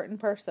most important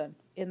person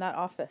in that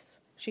office.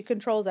 She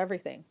controls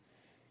everything.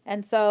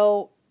 And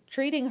so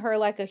treating her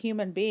like a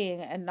human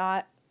being and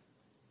not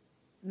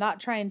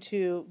trying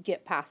to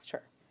get past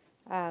her.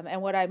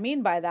 And what I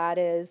mean by that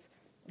is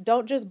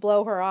don't just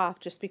blow her off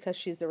just because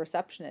she's the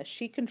receptionist.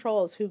 She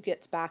controls who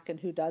gets back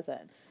and who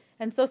doesn't.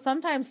 And so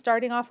sometimes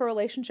starting off a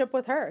relationship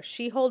with her,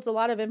 she holds a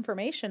lot of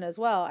information as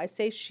well. I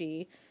say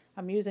she,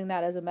 I'm using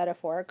that as a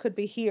metaphor. It could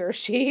be he or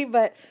she,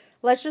 but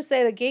let's just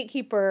say the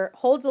gatekeeper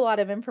holds a lot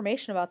of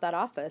information about that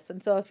office.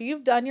 And so if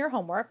you've done your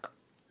homework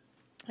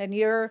and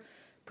you're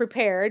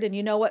prepared and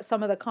you know what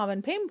some of the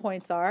common pain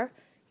points are,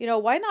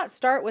 why not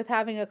start with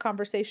having a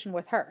conversation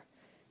with her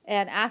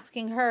and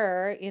asking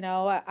her,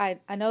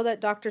 I know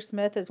that Dr.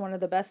 Smith is one of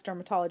the best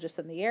dermatologists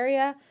in the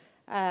area.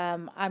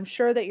 I'm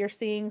sure that you're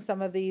seeing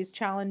some of these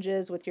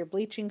challenges with your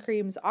bleaching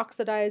creams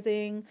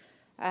oxidizing.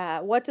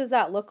 What does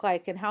that look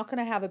like, and how can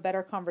I have a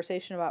better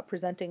conversation about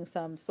presenting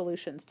some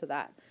solutions to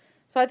that?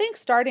 So I think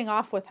starting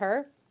off with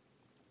her,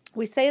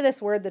 we say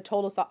this word, the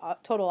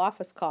total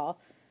office call.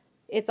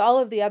 It's all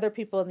of the other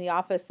people in the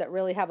office that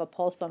really have a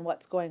pulse on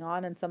what's going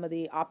on and some of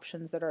the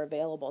options that are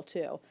available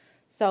too.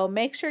 So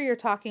make sure you're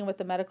talking with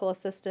the medical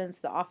assistants,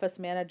 the office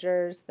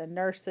managers, the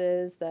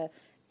nurses,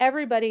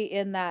 everybody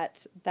in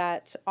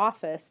that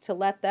office to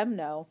let them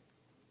know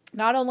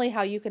not only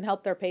how you can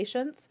help their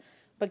patients,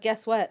 but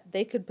guess what?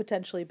 They could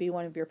potentially be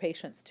one of your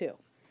patients too.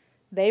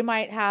 They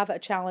might have a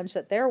challenge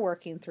that they're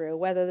working through,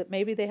 whether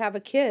maybe they have a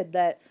kid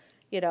that,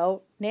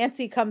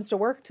 Nancy comes to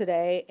work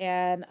today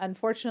and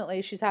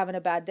unfortunately she's having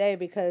a bad day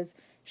because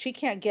she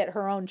can't get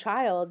her own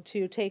child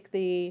to take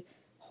the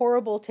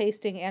horrible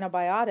tasting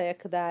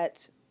antibiotic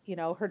that,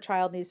 her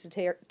child needs to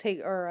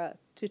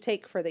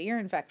take for the ear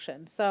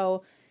infection.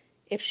 So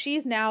if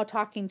she's now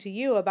talking to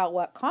you about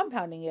what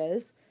compounding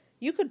is,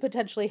 you could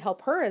potentially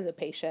help her as a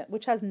patient,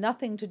 which has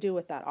nothing to do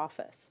with that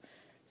office.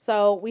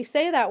 So we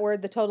say that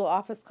word, the total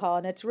office call,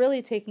 and it's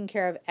really taking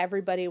care of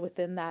everybody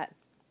within that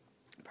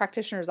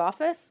practitioner's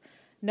office,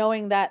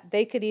 knowing that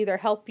they could either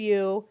help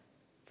you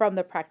from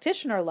the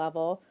practitioner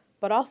level,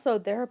 but also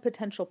they're a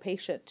potential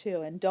patient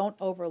too, and don't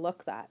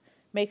overlook that.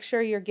 Make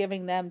sure you're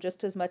giving them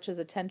just as much as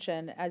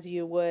attention as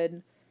you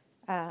would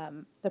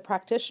the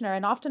practitioner.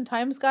 And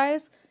oftentimes,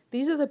 guys,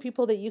 these are the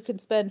people that you can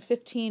spend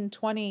 15,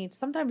 20,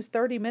 sometimes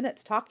 30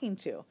 minutes talking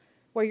to,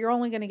 where you're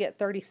only going to get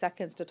 30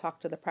 seconds to talk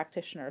to the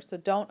practitioner. So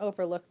don't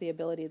overlook the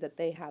ability that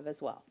they have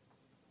as well.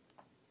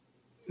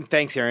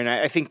 Thanks, Erin.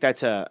 I think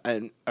that's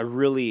a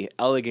really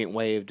elegant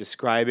way of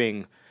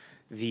describing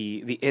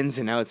the ins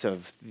and outs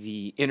of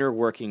the inner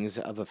workings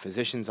of a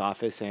physician's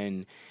office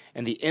and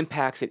the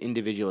impacts that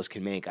individuals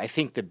can make. I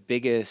think the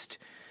biggest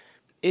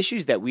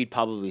issues that we'd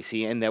probably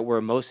see and that where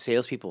most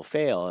salespeople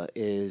fail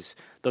is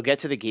they'll get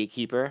to the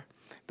gatekeeper,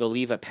 they'll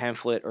leave a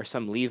pamphlet or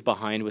some leave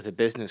behind with a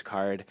business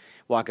card,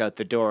 walk out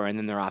the door, and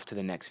then they're off to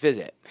the next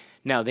visit.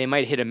 Now, they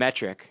might hit a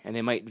metric and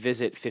they might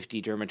visit 50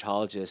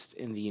 dermatologists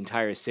in the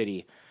entire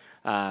city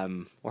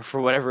or for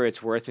whatever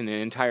it's worth in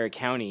an entire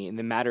county in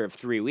the matter of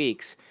 3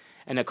 weeks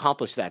and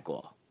accomplish that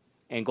goal.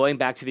 And going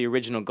back to the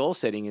original goal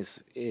setting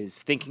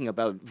is thinking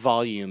about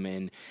volume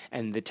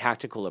and the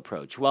tactical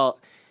approach. Well,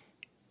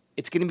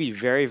 it's going to be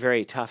very,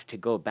 very tough to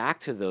go back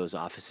to those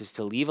offices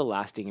to leave a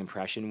lasting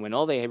impression when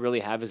all they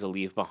really have is a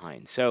leave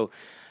behind. So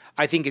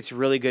I think it's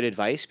really good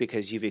advice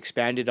because you've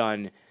expanded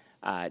on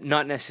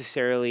not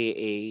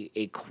necessarily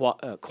a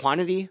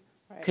quantity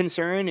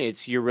concern.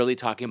 You're really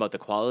talking about the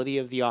quality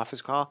of the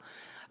office call.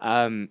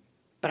 But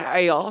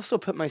I also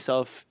put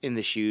myself in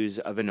the shoes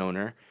of an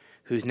owner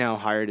who's now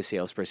hired a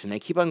salesperson. I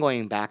keep on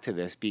going back to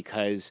this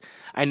because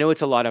I know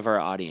it's a lot of our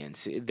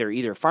audience. They're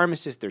either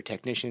pharmacists, they're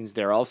technicians,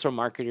 they're also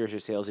marketers or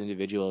sales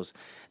individuals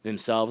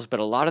themselves,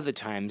 but a lot of the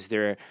times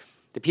the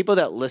people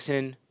that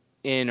listen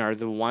in are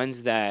the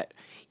ones that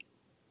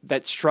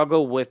that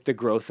struggle with the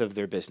growth of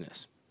their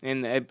business.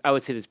 And I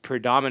would say that's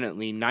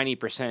predominantly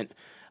 90%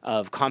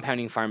 of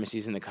compounding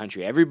pharmacies in the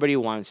country. Everybody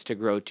wants to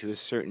grow to a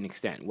certain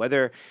extent.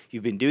 Whether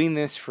you've been doing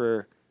this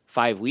for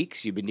 5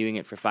 weeks, you've been doing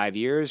it for 5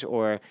 years,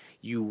 or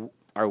you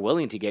are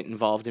willing to get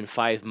involved in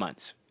 5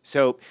 months.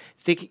 So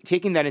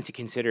taking that into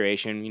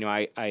consideration,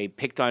 I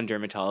picked on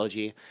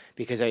dermatology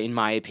because in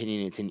my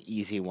opinion, it's an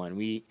easy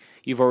one.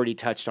 You've already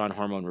touched on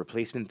hormone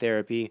replacement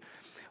therapy.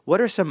 What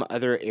are some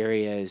other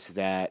areas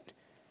that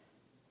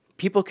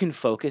people can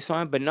focus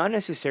on, but not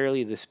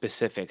necessarily the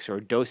specifics or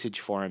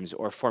dosage forms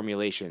or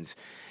formulations?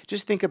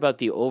 Just think about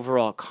the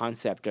overall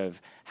concept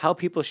of how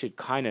people should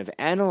kind of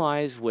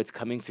analyze what's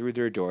coming through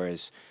their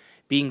doors,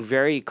 being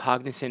very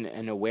cognizant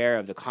and aware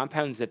of the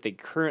compounds that they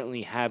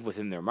currently have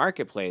within their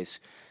marketplace.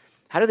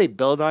 How do they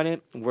build on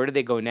it? Where do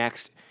they go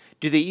next?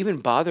 Do they even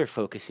bother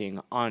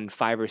focusing on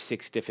 5 or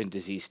 6 different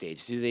disease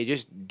stages? Do they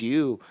just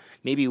do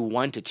maybe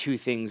 1 to 2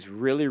 things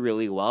really,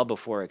 really well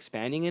before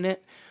expanding in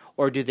it?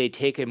 Or do they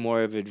take a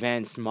more of an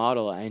advanced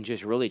model and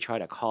just really try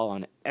to call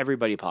on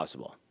everybody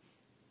possible?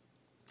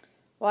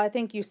 Well, I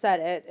think you said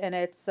it, and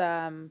it's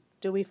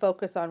do we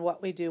focus on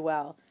what we do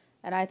well?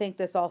 And I think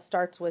this all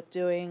starts with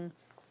doing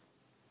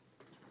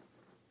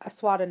a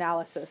SWOT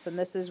analysis, and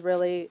this is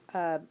really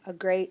a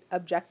great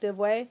objective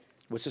way.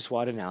 What's a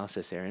SWOT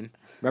analysis, Erin?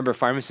 Remember,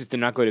 pharmacists did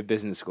not go to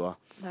business school.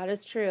 That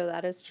is true.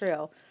 That is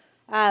true.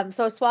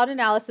 So a SWOT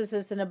analysis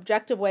is an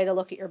objective way to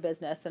look at your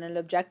business and an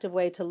objective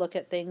way to look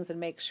at things and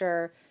make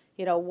sure,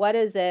 what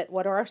is it?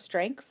 What are our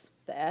strengths?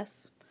 The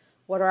S.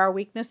 What are our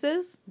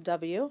weaknesses?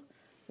 W.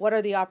 What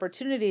are the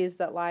opportunities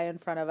that lie in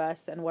front of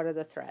us? And what are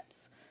the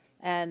threats?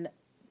 And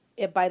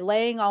by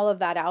laying all of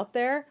that out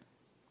there,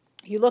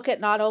 you look at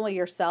not only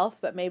yourself,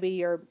 but maybe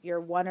your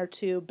 1 or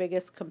 2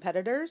 biggest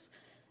competitors,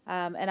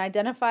 and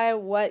identify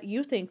what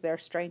you think their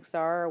strengths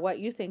are, or what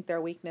you think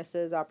their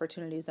weaknesses,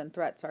 opportunities, and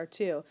threats are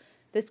too.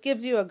 This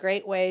gives you a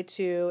great way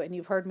to, and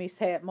you've heard me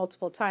say it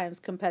multiple times,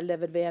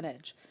 competitive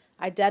advantage,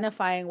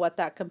 identifying what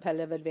that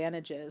competitive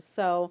advantage is.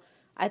 So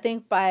I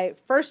think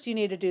first you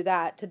need to do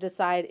that to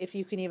decide if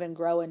you can even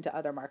grow into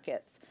other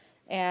markets.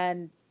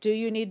 And do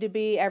you need to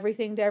be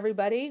everything to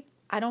everybody?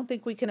 I don't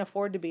think we can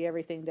afford to be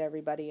everything to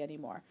everybody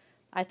anymore.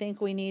 I think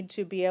we need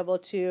to be able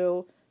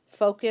to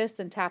focus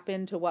and tap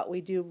into what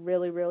we do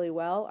really, really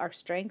well, our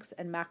strengths,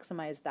 and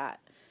maximize that.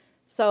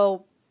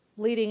 So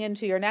leading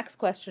into your next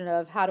question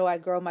of how do I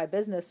grow my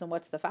business and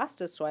what's the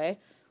fastest way?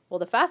 Well,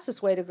 the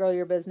fastest way to grow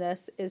your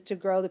business is to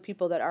grow the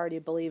people that already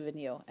believe in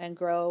you and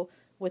grow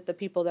with the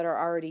people that are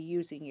already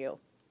using you.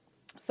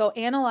 So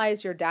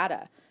analyze your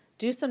data.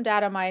 Do some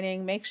data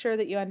mining. Make sure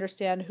that you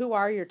understand who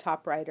are your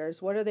top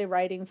writers. What are they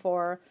writing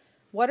for?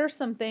 What are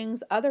some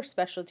things, other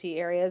specialty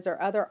areas or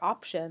other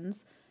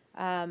options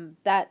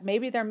that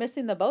maybe they're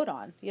missing the boat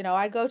on?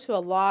 I go to a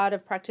lot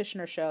of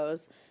practitioner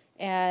shows,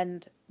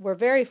 and we're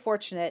very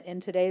fortunate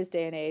in today's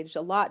day and age,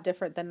 a lot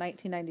different than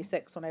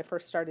 1996 when I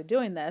first started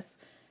doing this,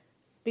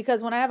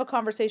 because when I have a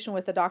conversation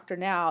with a doctor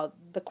now,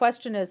 the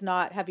question is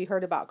not, have you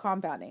heard about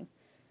compounding?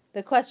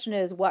 The question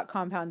is, what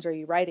compounds are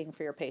you writing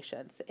for your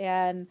patients?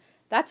 And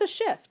that's a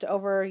shift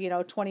over,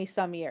 20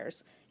 some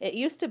years. It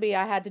used to be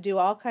I had to do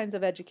all kinds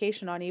of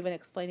education on even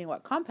explaining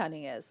what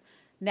compounding is.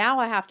 Now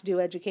I have to do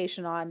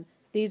education on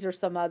these are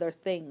some other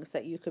things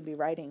that you could be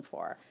writing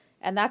for.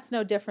 And that's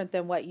no different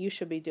than what you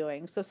should be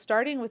doing. So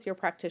starting with your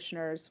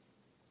practitioners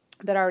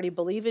that already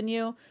believe in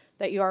you,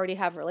 that you already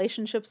have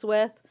relationships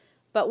with,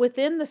 but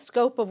within the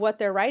scope of what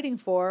they're writing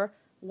for,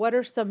 what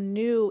are some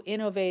new,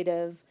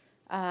 innovative,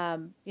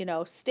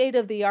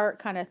 state-of-the-art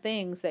kind of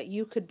things that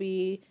you could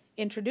be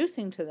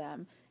introducing to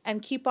them,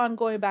 and keep on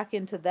going back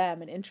into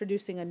them and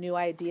introducing a new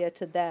idea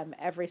to them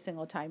every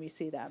single time you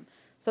see them.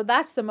 So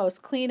that's the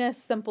most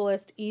cleanest,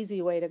 simplest,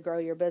 easy way to grow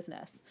your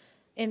business.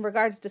 In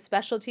regards to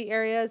specialty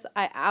areas,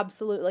 I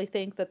absolutely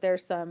think that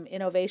there's some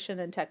innovation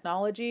and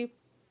technology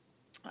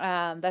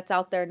that's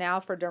out there now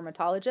for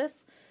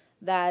dermatologists.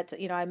 That,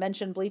 I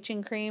mentioned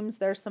bleaching creams.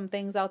 There's some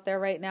things out there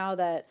right now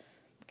that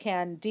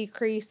can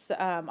decrease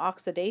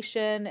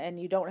oxidation, and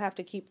you don't have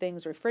to keep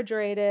things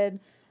refrigerated.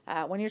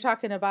 When you're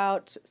talking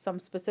about some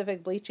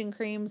specific bleaching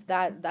creams,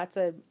 that's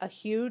a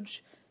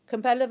huge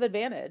competitive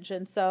advantage.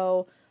 And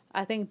so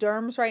I think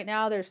derms right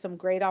now, there's some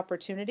great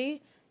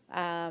opportunity.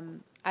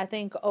 I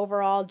think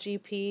overall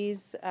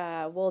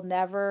GPs will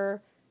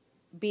never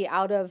be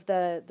out of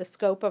the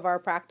scope of our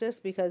practice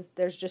because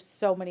there's just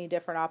so many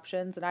different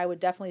options. And I would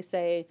definitely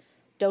say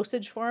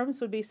dosage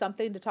forms would be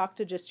something to talk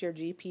to just your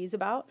GPs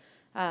about.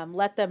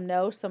 Let them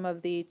know some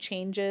of the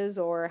changes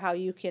or how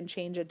you can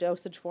change a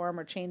dosage form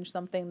or change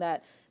something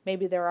that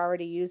maybe they're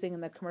already using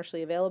in the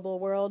commercially available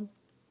world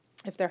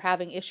if they're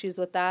having issues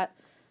with that.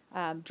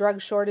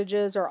 Drug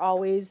shortages are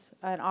always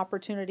an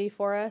opportunity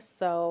for us,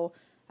 so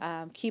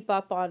keep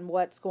up on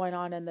what's going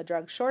on in the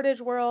drug shortage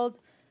world.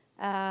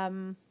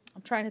 I'm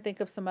trying to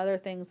think of some other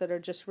things that are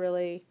just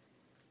really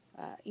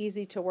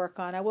easy to work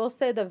on. I will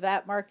say the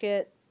vet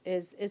market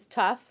is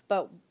tough,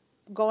 but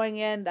going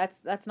in,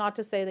 that's not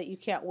to say that you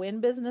can't win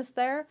business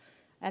there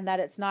and that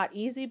it's not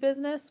easy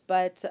business,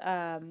 but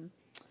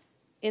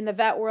in the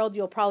vet world,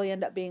 you'll probably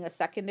end up being a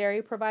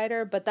secondary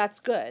provider, but that's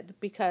good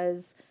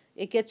because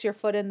it gets your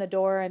foot in the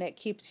door and it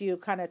keeps you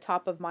kind of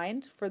top of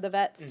mind for the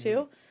vets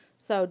too.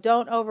 So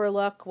don't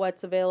overlook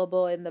what's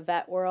available in the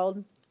vet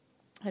world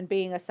and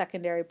being a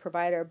secondary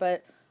provider.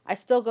 But I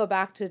still go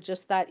back to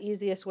just that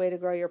easiest way to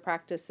grow your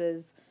practice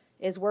is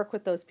work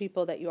with those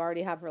people that you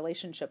already have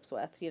relationships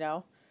with,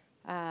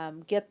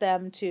 get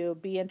them to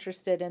be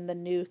interested in the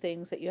new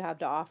things that you have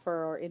to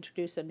offer or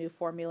introduce a new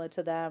formula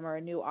to them or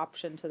a new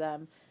option to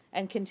them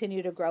and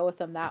continue to grow with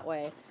them that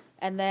way.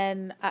 And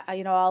then,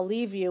 I'll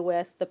leave you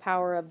with the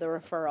power of the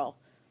referral.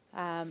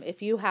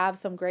 If you have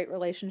some great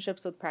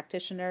relationships with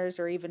practitioners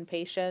or even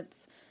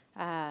patients,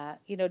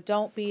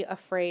 don't be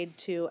afraid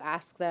to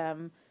ask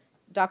them,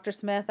 Dr.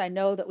 Smith, I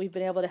know that we've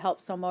been able to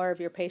help some more of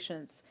your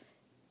patients.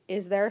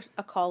 Is there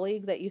a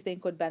colleague that you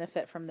think would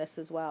benefit from this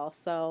as well?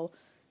 So,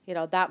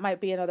 that might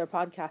be another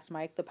podcast,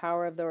 Mike, the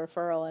power of the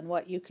referral and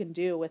what you can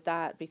do with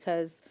that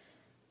because,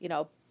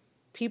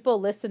 people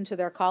listen to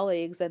their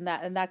colleagues and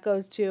that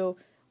goes to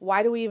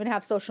why do we even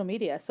have social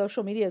media?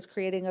 Social media is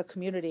creating a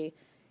community,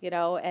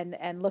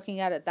 and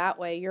looking at it that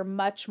way, you're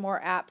much more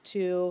apt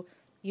to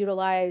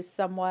utilize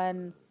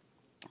someone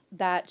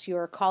that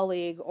your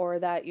colleague or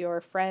that your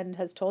friend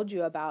has told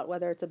you about,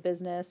 whether it's a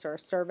business or a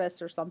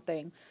service or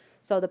something.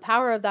 So the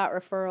power of that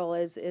referral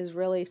is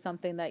really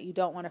something that you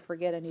don't want to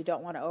forget and you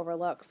don't want to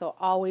overlook. So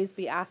always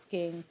be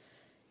asking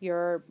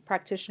your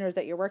practitioners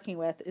that you're working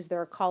with, is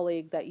there a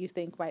colleague that you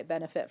think might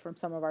benefit from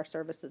some of our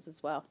services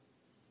as well?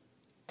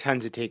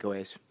 Tons of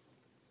takeaways.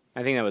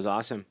 I think that was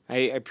awesome. I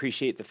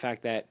appreciate the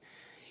fact that,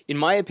 in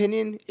my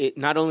opinion, it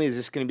not only is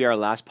this going to be our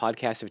last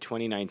podcast of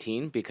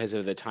 2019 because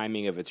of the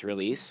timing of its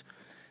release,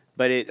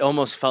 but it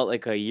almost felt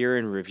like a year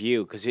in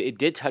review because it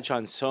did touch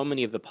on so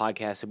many of the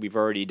podcasts that we've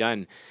already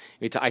done.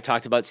 I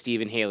talked about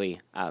Stephen Haley.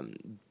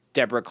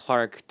 Deborah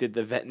Clark did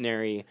the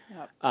veterinary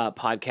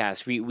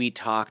podcast. We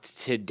talked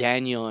to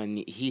Daniel, and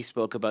he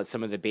spoke about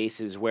some of the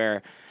bases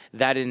where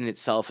that in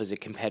itself is a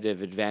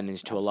competitive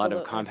advantage to a lot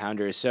of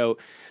compounders. So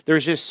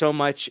there's just so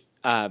much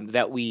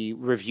that we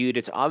reviewed.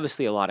 It's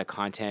obviously a lot of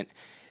content.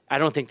 I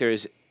don't think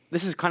this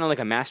is kind of like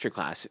a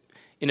masterclass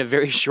in a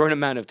very short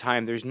amount of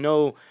time. There's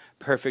no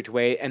perfect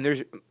way.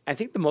 And I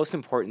think the most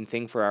important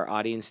thing for our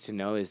audience to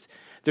know is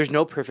there's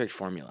no perfect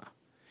formula.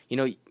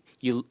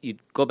 You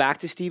go back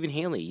to Stephen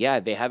Haley. Yeah,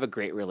 they have a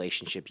great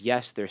relationship.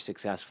 Yes, they're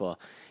successful.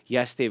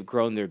 Yes, they've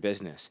grown their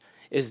business.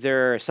 Is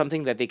there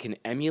something that they can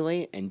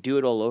emulate and do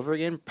it all over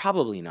again?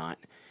 Probably not.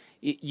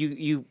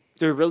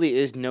 There really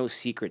is no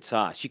secret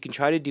sauce. You can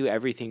try to do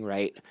everything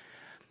right,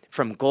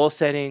 from goal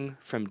setting,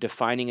 from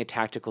defining a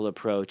tactical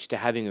approach, to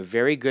having a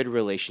very good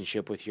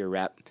relationship with your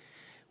rep,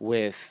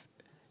 with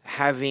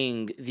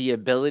having the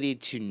ability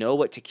to know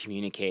what to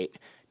communicate,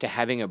 to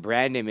having a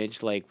brand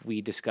image like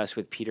we discussed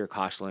with Peter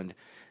Koshland,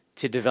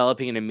 to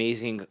developing an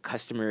amazing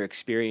customer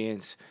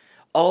experience.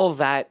 All of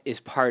that is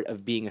part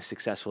of being a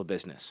successful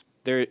business.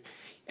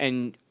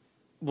 And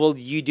will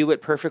you do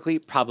it perfectly?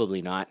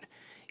 Probably not.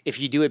 If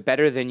you do it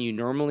better than you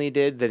normally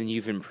did, then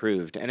you've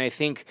improved. And I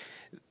think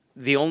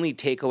the only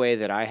takeaway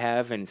that I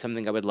have, and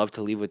something I would love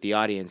to leave with the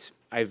audience,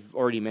 I've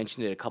already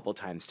mentioned it a couple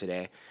times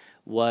today,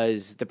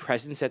 was the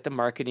presence at the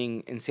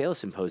Marketing and Sales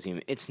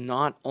Symposium. It's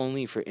not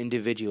only for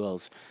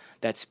individuals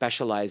that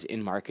specialize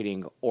in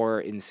marketing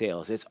or in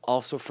sales. It's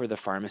also for the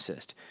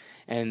pharmacist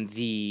and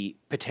the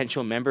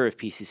potential member of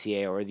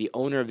PCCA or the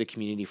owner of the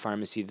community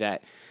pharmacy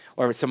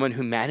or someone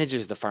who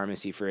manages the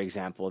pharmacy, for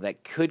example,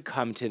 that could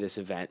come to this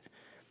event,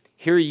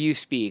 hear you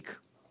speak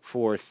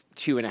for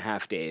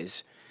 2.5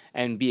 days,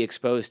 and be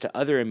exposed to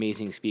other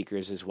amazing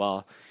speakers as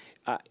well.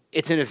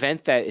 It's an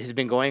event that has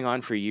been going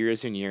on for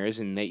years and years,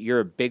 and that you're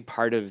a big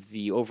part of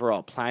the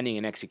overall planning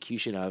and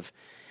execution of.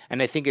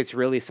 And I think it's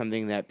really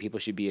something that people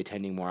should be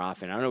attending more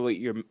often. I don't know what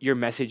your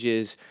message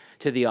is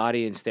to the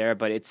audience there,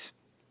 but it's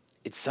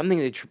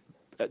something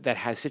that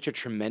has such a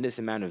tremendous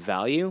amount of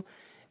value.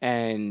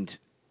 And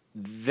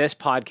this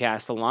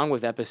podcast, along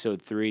with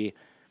episode 3,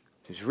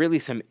 there's really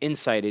some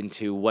insight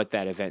into what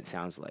that event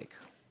sounds like.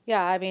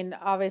 Yeah, I mean,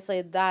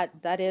 obviously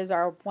that is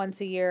our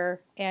once a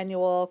year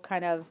annual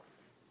kind of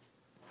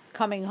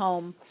coming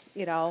home,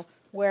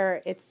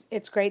 where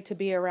it's great to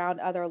be around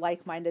other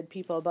like-minded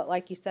people. But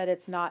like you said,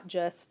 it's not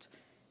just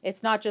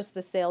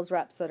the sales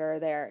reps that are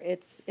there.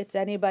 It's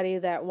anybody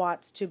that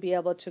wants to be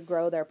able to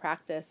grow their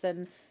practice.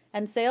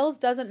 And sales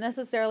doesn't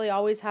necessarily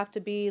always have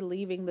to be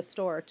leaving the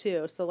store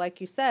too. So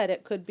like you said,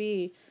 it could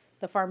be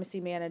the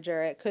pharmacy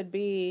manager. It could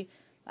be,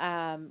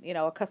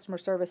 a customer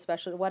service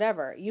specialist,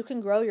 whatever. You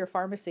can grow your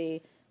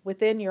pharmacy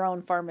within your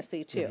own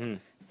pharmacy too. Mm-hmm.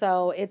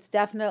 So it's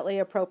definitely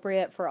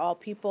appropriate for all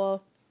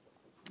people.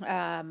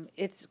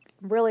 It's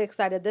really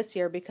excited this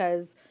year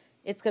because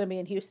it's going to be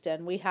in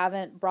Houston. We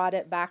haven't brought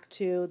it back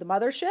to the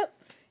mothership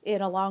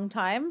in a long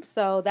time.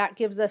 So that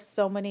gives us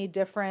so many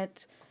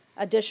different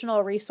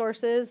additional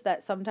resources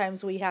that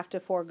sometimes we have to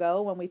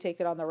forego when we take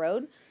it on the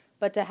road.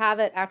 But to have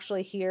it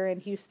actually here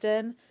in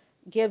Houston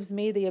gives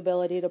me the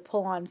ability to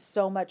pull on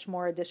so much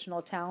more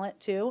additional talent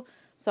too.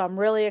 So I'm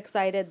really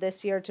excited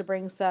this year to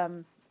bring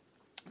some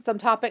some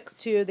topics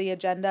to the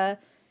agenda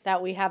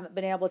that we haven't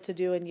been able to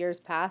do in years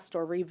past,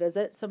 or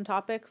revisit some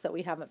topics that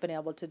we haven't been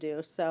able to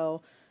do.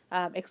 So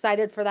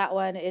excited for that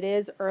one. It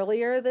is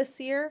earlier this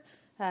year.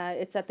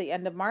 It's at the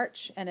end of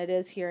March, and it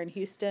is here in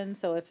Houston.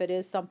 So if it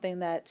is something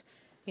that,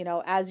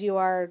 as you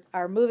are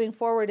moving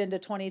forward into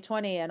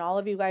 2020, and all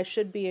of you guys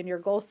should be in your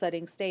goal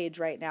setting stage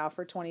right now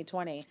for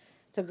 2020,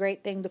 it's a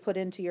great thing to put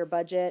into your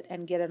budget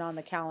and get it on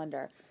the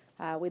calendar.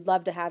 We'd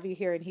love to have you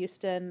here in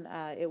Houston.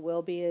 It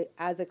will be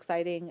as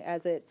exciting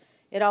as it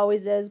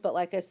always is, but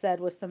like I said,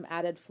 with some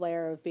added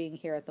flair of being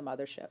here at the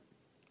mothership.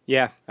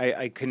 Yeah,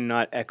 I could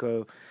not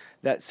echo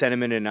that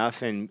sentiment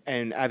enough. And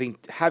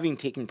having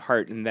taken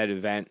part in that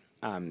event,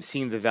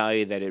 seeing the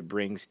value that it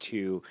brings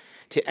to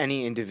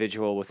any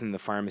individual within the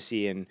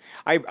pharmacy. And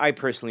I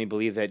personally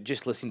believe that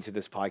just listening to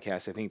this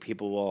podcast, I think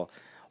people will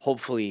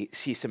hopefully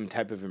see some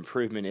type of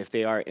improvement if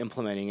they are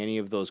implementing any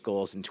of those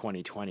goals in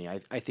 2020.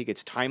 I think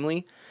it's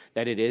timely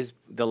that it is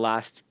the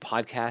last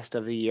podcast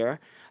of the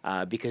year,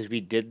 because we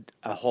did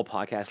a whole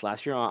podcast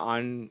last year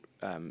on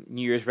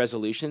New Year's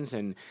resolutions,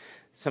 and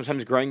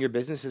sometimes growing your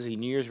business is a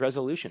New Year's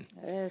resolution.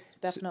 It is,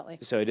 definitely.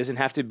 So it doesn't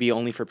have to be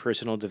only for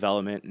personal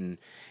development. And,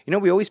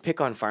 we always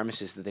pick on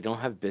pharmacists that they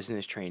don't have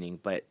business training,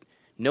 but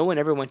no one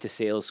ever went to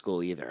sales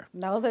school either.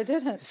 No, they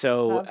didn't.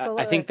 So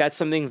I think that's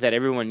something that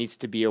everyone needs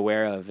to be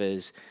aware of,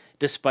 is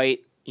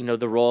despite,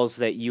 the roles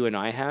that you and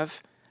I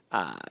have,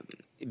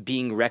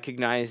 being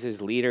recognized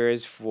as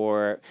leaders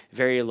for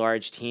very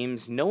large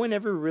teams, no one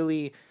ever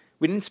really,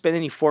 we didn't spend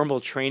any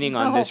formal training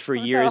on this for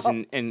years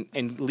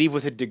and leave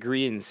with a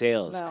degree in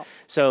sales. No.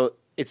 So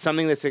it's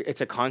something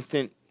it's a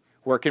constant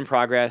work in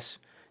progress.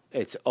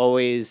 It's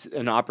always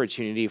an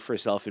opportunity for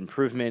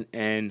self-improvement,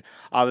 and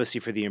obviously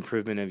for the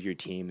improvement of your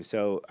team.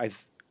 So I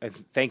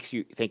thank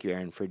you,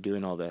 Erin, for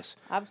doing all this.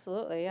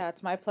 Absolutely. Yeah,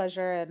 it's my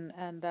pleasure.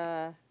 And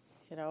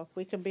if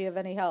we can be of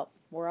any help,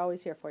 we're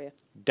always here for you.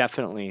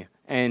 Definitely.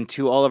 And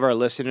to all of our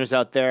listeners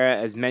out there,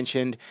 as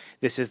mentioned,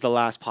 this is the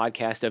last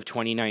podcast of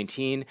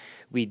 2019.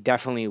 We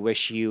definitely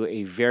wish you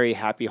a very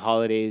happy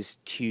holidays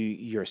to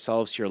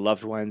yourselves, to your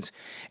loved ones,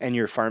 and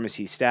your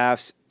pharmacy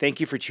staffs. Thank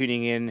you for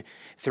tuning in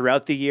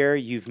throughout the year.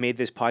 You've made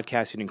this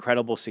podcast an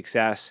incredible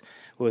success.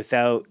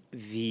 Without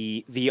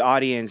the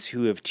audience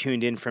who have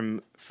tuned in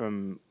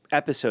from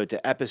episode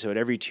to episode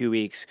every 2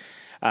 weeks,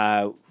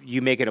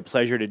 you make it a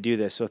pleasure to do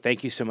this. So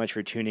thank you so much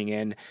for tuning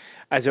in.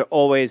 As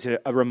always,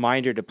 a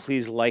reminder to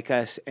please like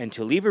us and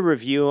to leave a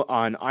review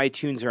on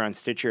iTunes or on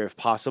Stitcher if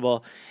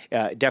possible.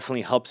 It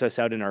definitely helps us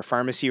out in our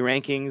pharmacy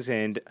rankings,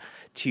 and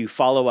to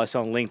follow us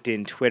on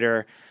LinkedIn,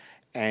 Twitter,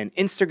 and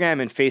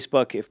Instagram and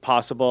Facebook if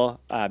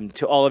possible.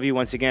 To all of you,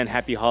 once again,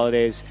 happy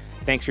holidays.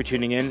 Thanks for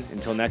tuning in.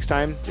 Until next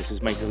time, this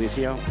is Mike De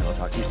Lisio, and I'll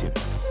talk to you soon.